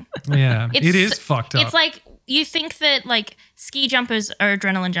thing. Yeah, it is fucked up. It's like, you think that like ski jumpers are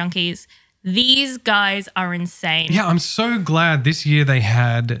adrenaline junkies. These guys are insane. Yeah, I'm so glad this year they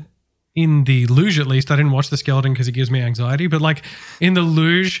had, in the luge at least, I didn't watch the skeleton because it gives me anxiety, but like in the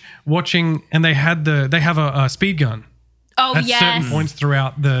luge watching, and they have a speed gun. Oh, at certain points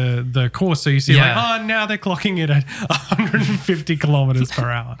throughout the course. So you see now they're clocking it at 150 kilometers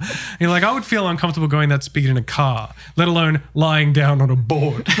per hour. And you're like, I would feel uncomfortable going that speed in a car, let alone lying down on a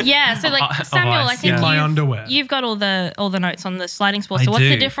board. Yeah. So like Samuel, I think in my underwear. You've got all the notes on the sliding sports. So what's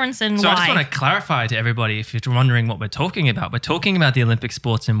the difference and why? So I just want to clarify to everybody, if you're wondering what we're talking about, we're talking about the Olympic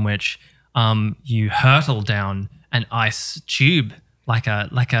sports in which you hurtle down an ice tube like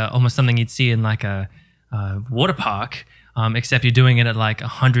a almost something you'd see in like a water park. except you're doing it at like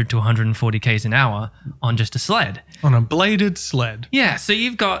 100 to 140 k's an hour on just a sled. On a bladed sled. Yeah, so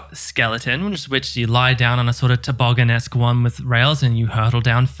you've got skeleton, which you lie down on a sort of toboggan-esque one with rails and you hurtle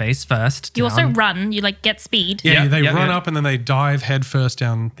down face first. You also run. You like get speed. Yeah, they run up and then they dive head first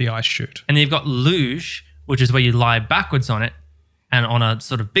down the ice chute. And then you've got luge, which is where you lie backwards on it and on a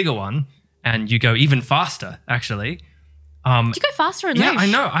sort of bigger one, and you go even faster, actually. Do you go faster in luge? Yeah, I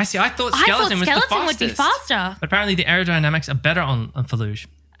know. I thought skeleton was the fastest. Would be faster. But apparently the aerodynamics are better on for luge.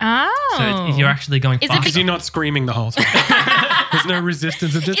 Oh. So you're actually going faster. Because you're not screaming the whole time. There's no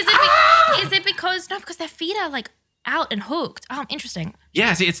resistance. It's just, is it because their feet are like out and hooked? Oh, interesting.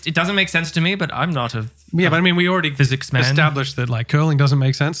 Yeah, see, it doesn't make sense to me, but I'm not a but I mean, we already physics man. Established that like curling doesn't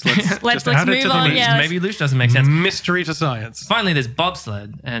make sense. Let's move on. Yeah. Maybe luge doesn't make sense. Mystery to science. Finally, there's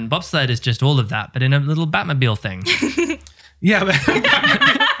bobsled, and bobsled is just all of that, but in a little Batmobile thing. Yeah,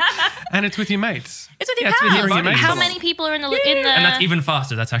 and it's with your mates. It's with your pals. How many people are in the? And that's even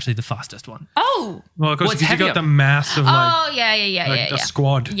faster. That's actually the fastest one. Oh, well, because you got the mass of a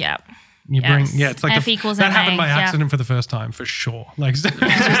squad. Yeah. You bring it's like F equals that happened MA, by accident for the first time for sure. Like just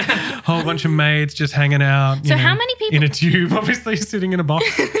a whole bunch of mates just hanging out. So how many people in a tube? Obviously sitting in a box.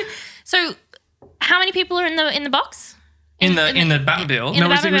 So how many people are in the box? In the Batmobile?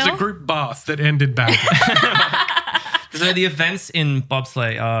 No, it was a group bath that ended badly. So the events in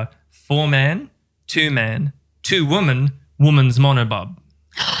bobsleigh are 4-man, 2-man, 2-woman, woman's monobob.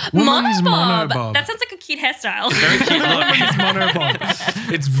 Woman's monobob. That sounds like a cute hairstyle. Very cute look. Woman's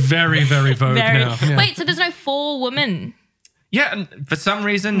monobob. It's very, very vogue now. Yeah. Wait, so there's no 4 women? Yeah, and for some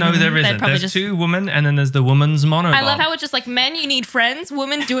reason, no, there isn't. There's just 2 women and then there's the woman's monobob. I love how it's just like, men, you need friends.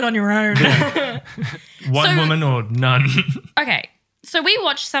 Women, do it on your own. One woman or none. Okay, so we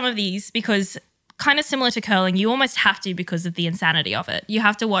watched some of these because kind of similar to curling, you almost have to because of the insanity of it. You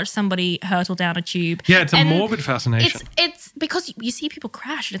have to watch somebody hurtle down a tube. Yeah, it's a morbid fascination. It's because you see people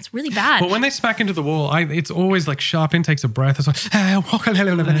crash and it's really bad. But when they smack into the wall, it's always like sharp intakes of breath. It's like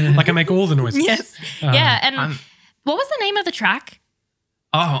I make all the noises. Yes. Yeah, and what was the name of the track?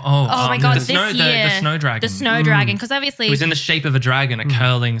 Oh my God, the snow dragon. The snow dragon, because obviously... It was in the shape of a dragon, a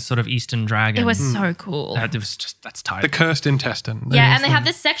curling sort of eastern dragon. It was so cool. That's tight. The cursed intestine. Yeah, and they have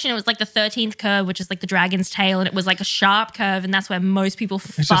this section, it was like the 13th curve, which is like the dragon's tail, and it was like a sharp curve, and that's where most people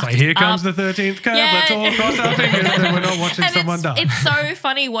It's just like, here comes the 13th curve, Yeah. let's all cross our fingers that we're not watching someone die. It's so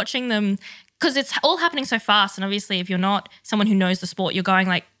funny watching them, because it's all happening so fast, and obviously if you're not someone who knows the sport, you're going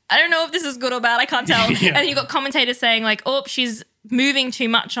like, I don't know if this is good or bad, I can't tell. Yeah. And you've got commentators saying like, oh, she's moving too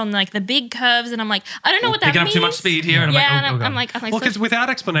much on like the big curves, and I'm like, I don't know what that means. Picking up too much speed here. And I'm like, well, because without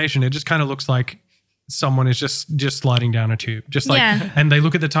explanation, it just kind of looks like someone is just sliding down a tube. Just like, and they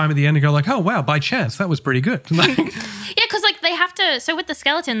look at the time at the end and go like, oh, wow, by chance, that was pretty good. Like, yeah, because like they have to, so with the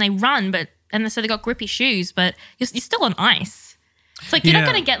skeleton, they run, so they got grippy shoes, but you're still on ice. It's like, you're not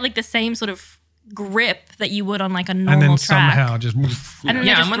going to get like the same sort of grip that you would on like a normal and then track. somehow just... And then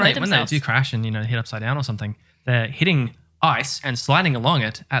they just when they do crash and, hit upside down or something, they're hitting ice and sliding along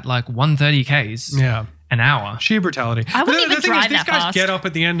it at like 130 Ks an hour. Sheer brutality. I wouldn't even drive these that guys fast. Get up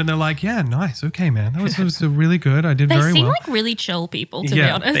at the end and they're like, yeah, nice. Okay, man. That was really good. I did very well. They seem like really chill people, to be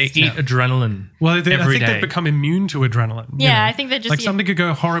honest. They eat adrenaline I think they've become immune to adrenaline. Yeah, I think they're just... Like something could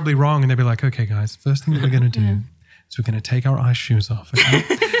go horribly wrong and they'd be like, okay, guys, first thing that we're going to do is we're going to take our ice shoes off. Okay?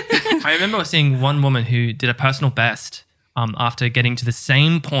 I remember seeing one woman who did a personal best after getting to the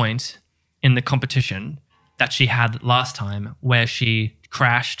same point in the competition that she had last time, where she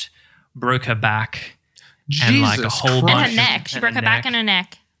crashed, broke her back, and like a whole bunch. And her neck. She broke her back and her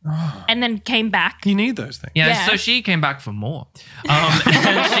neck. And then came back. You need those things. Yeah, so she came back for more.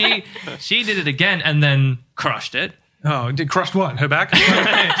 And she did it again and then crushed it. Oh, crushed what? Her back?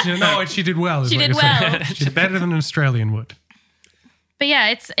 No, she did well. She did well. She did better than an Australian would. But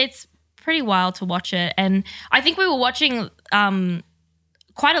yeah, it's pretty wild to watch it. And I think we were watching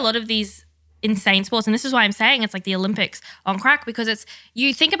quite a lot of these insane sports, and this is why I'm saying it's like the Olympics on crack, because it's,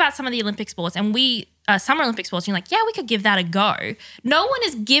 you think about some of the Olympic sports and Summer Olympic sports, and you're like, yeah, we could give that a go. No one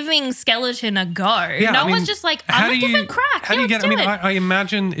is giving skeleton a go. Yeah, no one's just like, I'm gonna give it a crack. How do you get? I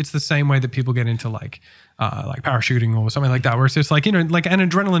imagine it's the same way that people get into like parachuting or something like that, where it's just like, like an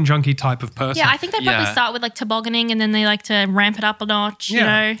adrenaline junkie type of person. Yeah, I think they probably start with like tobogganing and then they like to ramp it up a notch, you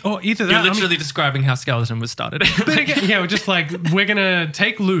know? Or either that. You're literally describing how skeleton was started. But again, we're just like, we're going to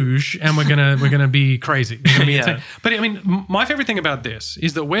take luge and we're going to be crazy. But I mean, my favorite thing about this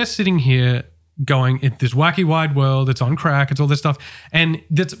is that we're sitting here going, this wacky wide world, it's on crack, it's all this stuff. And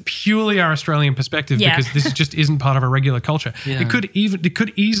that's purely our Australian perspective because this just isn't part of our regular culture. Yeah. It could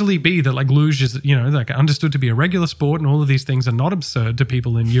easily be that like luge is, like understood to be a regular sport and all of these things are not absurd to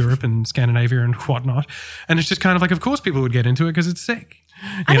people in Europe and Scandinavia and whatnot. And it's just kind of like, of course people would get into it because it's sick.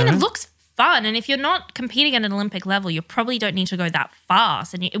 I mean, it looks fun. And if you're not competing at an Olympic level, you probably don't need to go that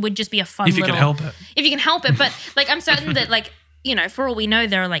fast. And it would just be a fun if you can help it. If you can help it. But like, I'm certain that like, for all we know,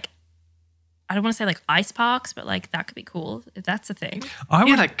 there are like, I don't want to say like ice parks, but like that could be cool if that's a thing. I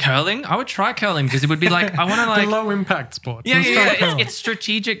would like curling. I would try curling because it would be like I want to like the low impact sports. Yeah. It's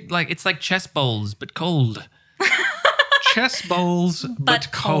strategic. Like it's like chess bowls but cold. Chess bowls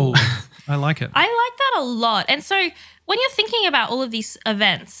but cold. I like it. I like that a lot. And so when you're thinking about all of these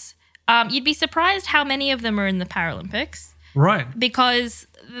events, you'd be surprised how many of them are in the Paralympics. Right. Because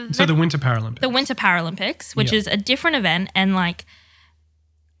the Winter Paralympics. The Winter Paralympics, which is a different event, and like.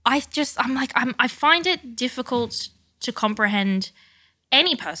 I find it difficult to comprehend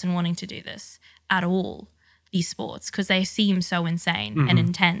any person wanting to do this at all, these sports, because they seem so insane and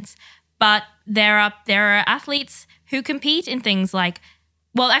intense. But there are athletes who compete in things like,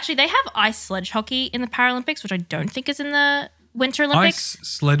 well, actually they have ice sledge hockey in the Paralympics, which I don't think is in the Winter Olympics. Ice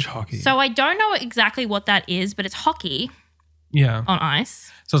sledge hockey. So I don't know exactly what that is, but it's hockey. Yeah. On ice.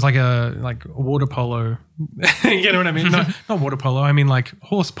 So it's like a water polo. You know what I mean? No, not water polo. I mean like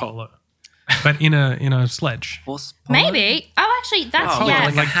horse polo, but in a sledge. Horse polo? Maybe. Oh, actually, that's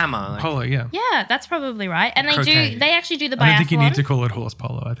like a hammer. Polo, yeah. Yeah, that's probably right. And they actually do the biathlon. I don't think you need to call it horse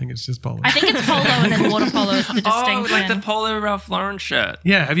polo. I think it's just polo. I think it's polo and then water polo is the distinction. Oh, like the polo Ralph Lauren shirt.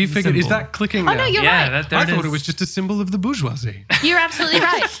 Yeah, have you figured? Is that clicking now? Oh no, you're right. I thought it was just a symbol of the bourgeoisie. You're absolutely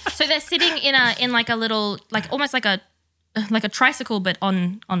right. So they're sitting in like a little, like almost like a tricycle, but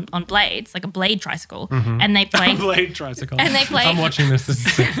on blades, like a blade tricycle, and they play a blade tricycle. And they play. I'm watching this.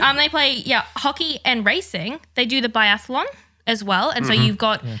 They play hockey and racing. They do the biathlon as well, and so you've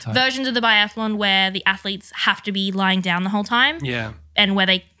got versions of the biathlon where the athletes have to be lying down the whole time, and where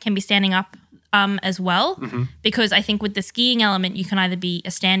they can be standing up as well, because I think with the skiing element, you can either be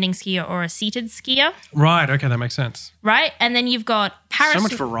a standing skier or a seated skier. Right. Okay, that makes sense. Right, and then you've got so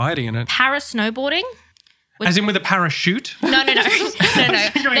much variety in it. Para snowboarding. As in with a parachute? No.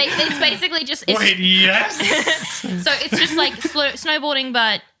 It's basically just... Wait, yes? So it's just like snowboarding,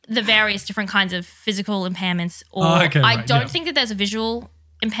 but the various different kinds of physical impairments. Or I don't think that there's a visual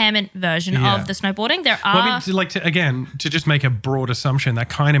impairment version of the snowboarding. There are... Well, I mean, to just make a broad assumption, that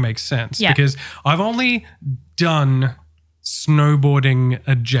kind of makes sense. Yeah. Because I've only done snowboarding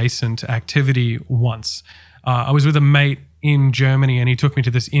adjacent activity once. I was with a mate in Germany and he took me to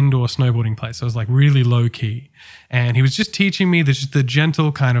this indoor snowboarding place. So it was like really low key. And he was just teaching me the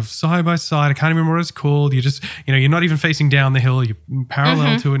gentle kind of side by side. I can't even remember what it's called. You just, you're not even facing down the hill. You're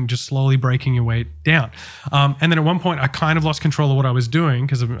parallel to it and just slowly breaking your weight down. And then at one point I kind of lost control of what I was doing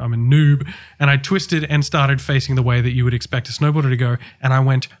because I'm a noob, and I twisted and started facing the way that you would expect a snowboarder to go. And I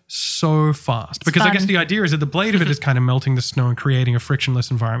went so fast because I guess the idea is that the blade of it is kind of melting the snow and creating a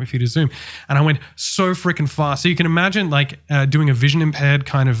frictionless environment for you to zoom. And I went so freaking fast. So you can imagine like doing a vision impaired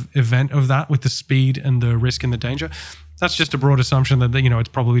kind of event of that with the speed and the risk and the danger. That's just a broad assumption that it's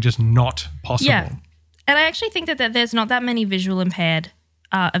probably just not possible. Yeah. And I actually think that there's not that many visual impaired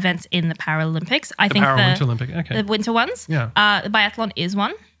events in the Paralympics. I think Winter Olympic, okay. The winter ones. Yeah. The biathlon is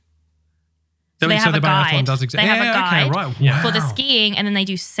one. So they have a guide. They have a guide right. for the skiing, and then they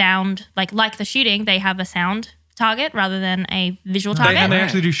do sound, like the shooting, they have a sound target rather than a visual target. And they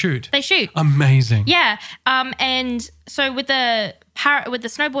actually do shoot. They shoot. Amazing. Yeah. And so with the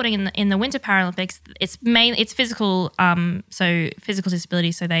snowboarding in the Winter Paralympics, it's physical. So physical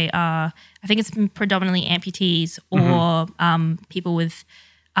disability. So they are, I think it's predominantly amputees or people with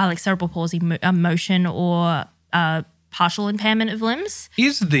like cerebral palsy, motion or partial impairment of limbs.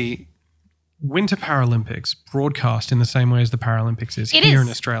 Is the Winter Paralympics broadcast in the same way as the Paralympics is here in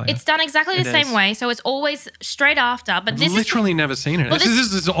Australia? It's done exactly the same way. So it's always straight after. But this literally never seen it. Well, this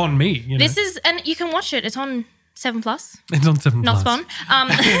is on me. This is, and you can watch it. It's on 7 Plus. It's on 7 Not Plus. Spawn.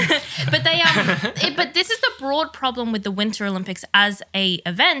 But they but this is the broad problem with the Winter Olympics as a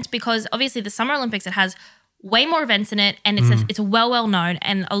event, because obviously the Summer Olympics, it has way more events in it, and it's well known,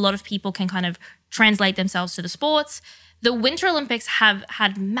 and a lot of people can kind of translate themselves to the sports. The Winter Olympics have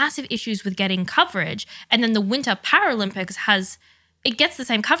had massive issues with getting coverage, and then the Winter Paralympics it gets the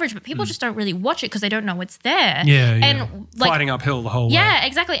same coverage, but people just don't really watch it because they don't know it's there. Yeah, and fighting uphill the whole way. Yeah,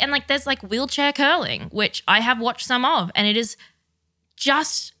 exactly. And there's wheelchair curling, which I have watched some of, and it is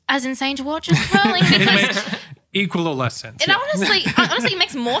just as insane to watch as curling because it makes equal or less sense. It honestly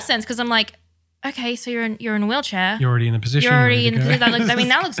makes more sense because I'm like, okay, so you're in a wheelchair. You're already in the position. You're already in the position.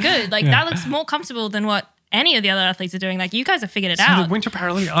 That looks good. Like that looks more comfortable than what any of the other athletes are doing. Like you guys have figured it out. The Winter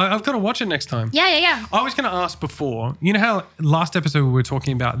Paralympics, I've got to watch it next time. Yeah. I was going to ask before, you know how last episode we were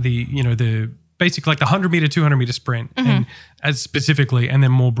talking about the basic, like the 100 meter, 200 meter sprint, and as specifically, and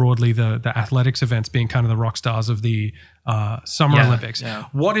then more broadly, the athletics events being kind of the rock stars of the Summer Olympics. Yeah.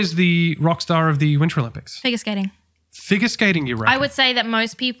 What is the rock star of the Winter Olympics? Figure skating. Figure skating, you reckon? I would say that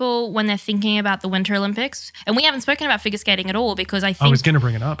most people, when they're thinking about the Winter Olympics, and we haven't spoken about figure skating at all because I think... I was going to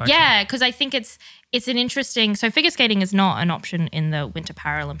bring it up, actually. Yeah, because I think it's an interesting... So figure skating is not an option in the Winter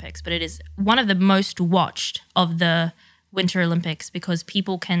Paralympics, but it is one of the most watched of the Winter Olympics because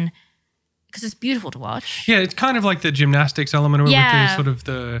people can... Because it's beautiful to watch. Yeah, it's kind of like the gymnastics element with the sort of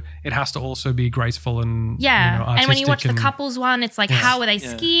it has to also be graceful and artistic. And when you watch the couples one, it's like how are they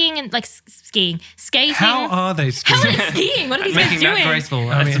skiing and like skating? How are they skiing? How are they skiing? What are these guys doing? That graceful.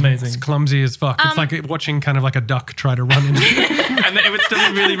 That's amazing. It's clumsy as fuck. It's like watching kind of like a duck try to run in. And then it would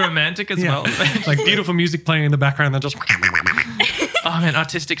still be really romantic as well. Like beautiful music playing in the background that just... Oh man,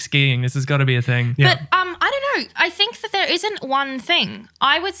 artistic skiing. This has got to be a thing. Yeah. But I don't know. I think that there isn't one thing.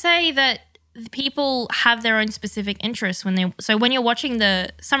 I would say that people have their own specific interests when you're watching the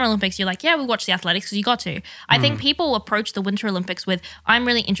Summer Olympics, you're like, yeah, we watch the athletics because you got to. I think people approach the Winter Olympics with, I'm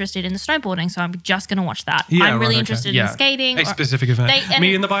really interested in the snowboarding, so I'm just going to watch that. I'm really interested in skating. A specific event.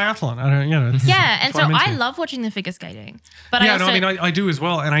 Me in the biathlon. I don't, and so I love watching the figure skating. But I do as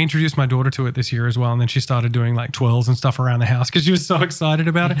well. And I introduced my daughter to it this year as well. And then she started doing like twirls and stuff around the house because she was so excited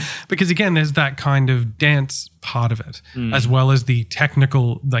about it. Because again, there's that kind of dance part of it, as well as the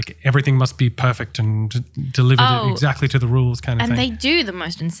technical, like everything must be perfect and delivered exactly to the rules kind of thing. And they do the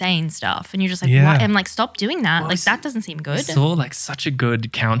most insane stuff. And you're just like, what? I'm like, stop doing that. Like that doesn't seem good. I saw like such a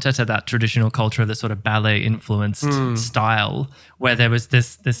good counter to that traditional culture of the sort of ballet influenced style where there was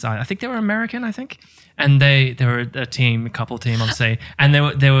this I think they were American, and they were a couple team, I'll say, and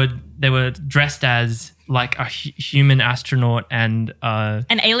they were dressed as like a human astronaut and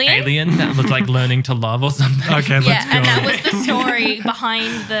an alien that was like learning to love or something. Okay, let's go. And that was the story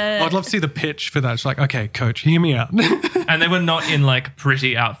behind the... I'd love to see the pitch for that. It's like, okay, coach, hear me out. And they were not in like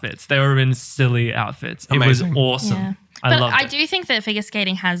pretty outfits. They were in silly outfits. Amazing. It was awesome. Yeah. I do think that figure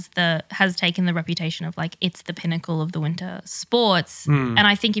skating has taken the reputation of like it's the pinnacle of the winter sports. And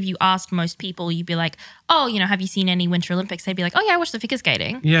I think if you asked most people, you'd be like, oh, have you seen any Winter Olympics? They'd be like, oh yeah, I watched the figure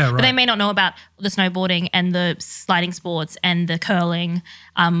skating. Yeah, right. But they may not know about the snowboarding and the sliding sports and the curling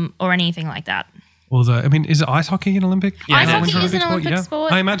or anything like that. Well, is ice hockey an Olympic? Yeah, ice hockey is an Olympic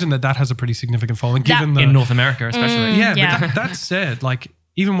sport. I imagine that has a pretty significant following, in North America especially. But that said, like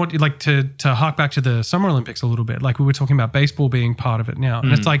even what like to hark back to the Summer Olympics a little bit, like we were talking about baseball being part of it now,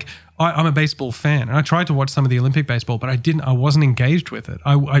 and it's like I'm a baseball fan, and I tried to watch some of the Olympic baseball, but I wasn't engaged with it.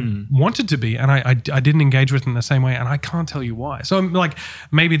 I wanted to be, and I didn't engage with it in the same way, and I can't tell you why. So like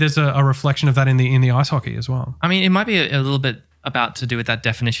maybe there's a reflection of that in the ice hockey as well. I mean, it might be a little bit about to do with that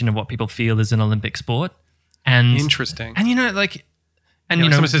definition of what people feel is an Olympic sport. And interesting. And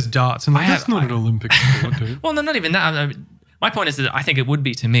someone says darts, and that's not an Olympic sport, dude. Well, no, not even that. My point is that I think it would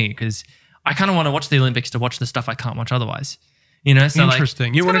be to me because I kind of want to watch the Olympics to watch the stuff I can't watch otherwise. So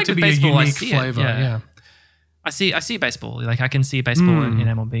interesting. You want it to be baseball, a unique flavor. Yeah. I see baseball. Like I can see baseball in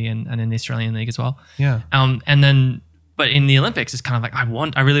MLB and in the Australian League as well. Yeah. But in the Olympics, it's kind of like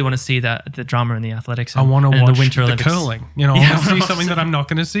I really want to see the drama in the athletics. I want to watch the Winter Olympics. Curling. I want to see something that I'm not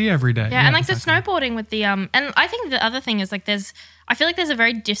going to see every day. Yeah, and like exactly. The snowboarding with the and I think the other thing is like I feel like there's a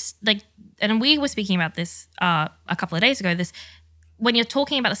very and we were speaking about this a couple of days ago. When you're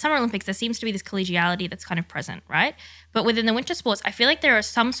talking about the Summer Olympics, there seems to be this collegiality that's kind of present, right? But within the winter sports, I feel like there are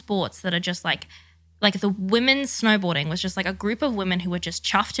some sports that are just like the women's snowboarding was just like a group of women who were just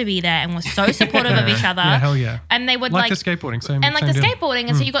chuffed to be there and were so supportive of each other. Yeah, hell yeah. And they would like the skateboarding, same and like same the deal. skateboarding.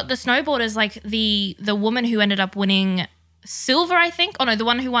 And so you got the snowboarders, like the woman who ended up winning silver, I think. Oh no, the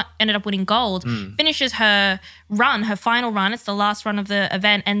one who ended up winning gold finishes her final run. It's the last run of the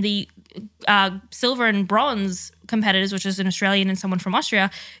event, and the silver and bronze competitors, which is an Australian and someone from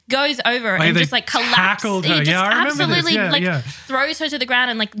Austria, goes over and just like collapses. Her. He just I absolutely this. Throws her to the ground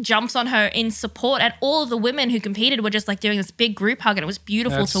and like jumps on her in support. And all of the women who competed were just like doing this big group hug, and it was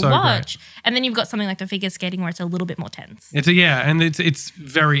beautiful to watch. Great. And then you've got something like the figure skating where it's a little bit more tense. It's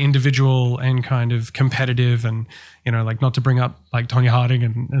very individual and kind of competitive, and like not to bring up like Tonya Harding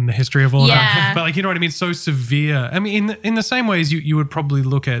and the history of all that, but like you know what I mean, so severe. I mean, in the same ways you would probably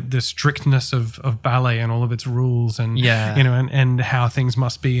look at the strictness of ballet and all of its rules and and how things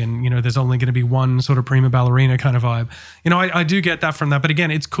must be, and there's only going to be one sort of prima ballerina kind of vibe. I do get that from that, but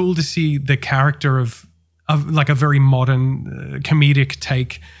again, it's cool to see the character of like a very modern comedic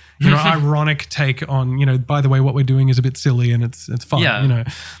take ironic take on, by the way, what we're doing is a bit silly and it's fun, Yeah.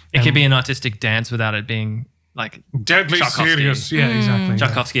 It could be an artistic dance without it being like deadly Tchaikovsky. serious. Yeah, exactly.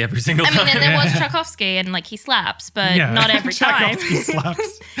 Tchaikovsky every single time. I mean, and there was Tchaikovsky and like he slaps, but not every time. Tchaikovsky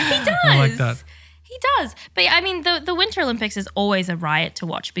slaps. He does. I like that. He does. But I mean, the Winter Olympics is always a riot to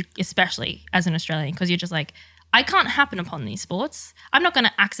watch, especially as an Australian, because you're just like, I can't happen upon these sports. I'm not going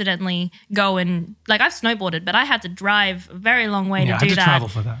to accidentally go and, like, I've snowboarded, but I had to drive a very long way to do I had to that. travel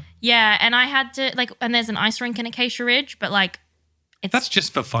for that. Yeah, and I had to, like, and there's an ice rink in Acacia Ridge, but like, That's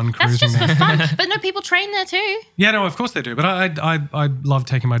just for fun cruising. That's just for fun. But no, people train there too. Yeah, no, of course they do. But I love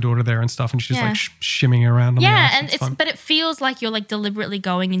taking my daughter there and stuff, and she's like shimmying around. On the ice. And but it feels like you're like deliberately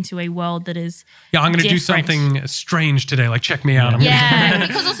going into a world that is I'm going to do something strange today. Like check me out.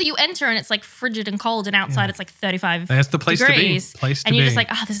 Because also you enter and it's like frigid and cold, and outside it's like 35. That's the place degrees, to be. And you're just like,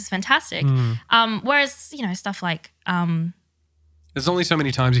 this is fantastic. Whereas stuff like there's only so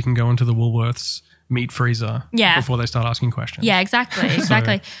many times you can go into the Woolworths meat freezer before they start asking questions. Yeah, exactly.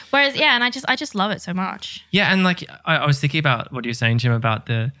 Whereas, and I just love it so much. Yeah, and like I was thinking about what you're saying, Jim, about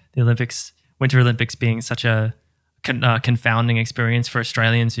the Olympics, Winter Olympics being such a confounding experience for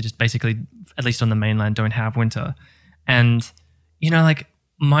Australians who just basically, at least on the mainland, don't have winter. And, like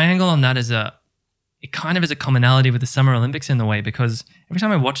my angle on that is it kind of is a commonality with the Summer Olympics in the way, because every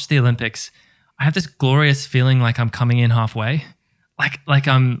time I watch the Olympics, I have this glorious feeling like I'm coming in halfway. Like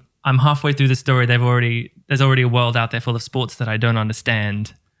I'm halfway through the story. There's already a world out there full of sports that I don't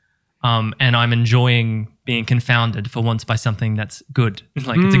understand, and I'm enjoying being confounded for once by something that's good.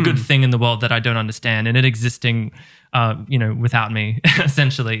 Like it's a good thing in the world that I don't understand, and it existing, without me,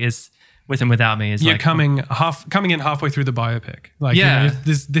 essentially is with and without me is. You're like coming in halfway through the biopic. Like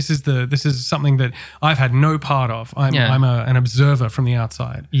this is something that I've had no part of. I'm an observer from the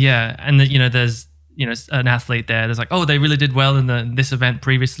outside. Yeah, and there's. An athlete there's like, they really did well in this event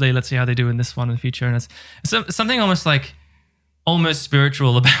previously. Let's see how they do in this one in the future. And it's something almost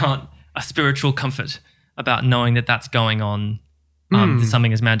spiritual about a spiritual comfort about knowing that that's going on.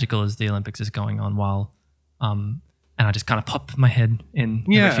 Something as magical as the Olympics is going on while, and I just kind of pop my head in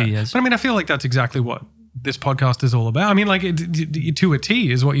every few years. But I mean, I feel like that's exactly what this podcast is all about. I mean, like to a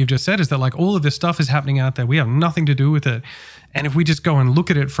T is what you've just said, is that like all of this stuff is happening out there. We have nothing to do with it. And if we just go and look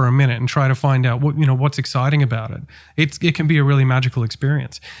at it for a minute and try to find out what's exciting about it, it can be a really magical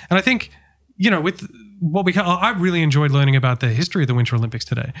experience. And I think, with what I really enjoyed learning about the history of the Winter Olympics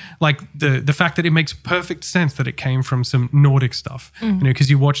today. Like the fact that it makes perfect sense that it came from some Nordic stuff, because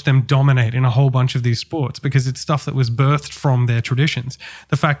you watch them dominate in a whole bunch of these sports because it's stuff that was birthed from their traditions.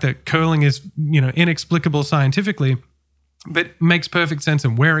 The fact that curling is, inexplicable scientifically, but makes perfect sense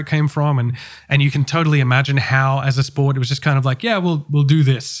in where it came from, and you can totally imagine how, as a sport, it was just kind of like, we'll do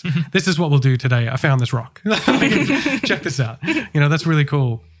this. This is what we'll do today. I found this rock. Check this out. That's really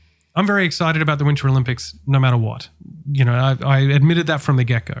cool. I'm very excited about the Winter Olympics no matter what. I admitted that from the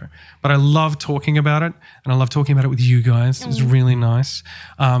get-go, but I love talking about it, and I love talking about it with you guys. It's really nice.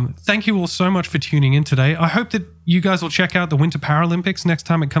 Thank you all so much for tuning in today. I hope that you guys will check out the Winter Paralympics next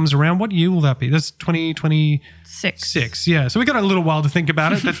time it comes around. What year will that be? That's 2026. Yeah, so we got a little while to think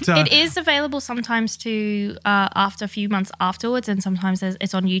about it. But it is available sometimes after a few months afterwards, and sometimes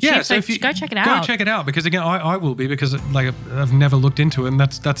it's on YouTube. Yeah, so if you go check it out. Go check it out, because again, I will be, because like I've never looked into it, and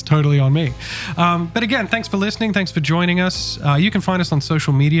that's totally on me. But again, thanks for listening. Thanks for joining us. You can find us on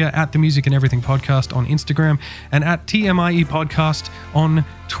social media at The Music and Everything Podcast on Instagram and at TMIE Podcast on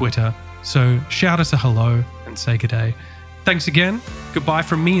Twitter. So shout us a hello and say good day. Thanks again. Goodbye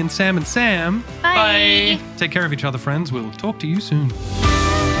from me and Sam. Bye. Take care of each other, friends. We'll talk to you soon.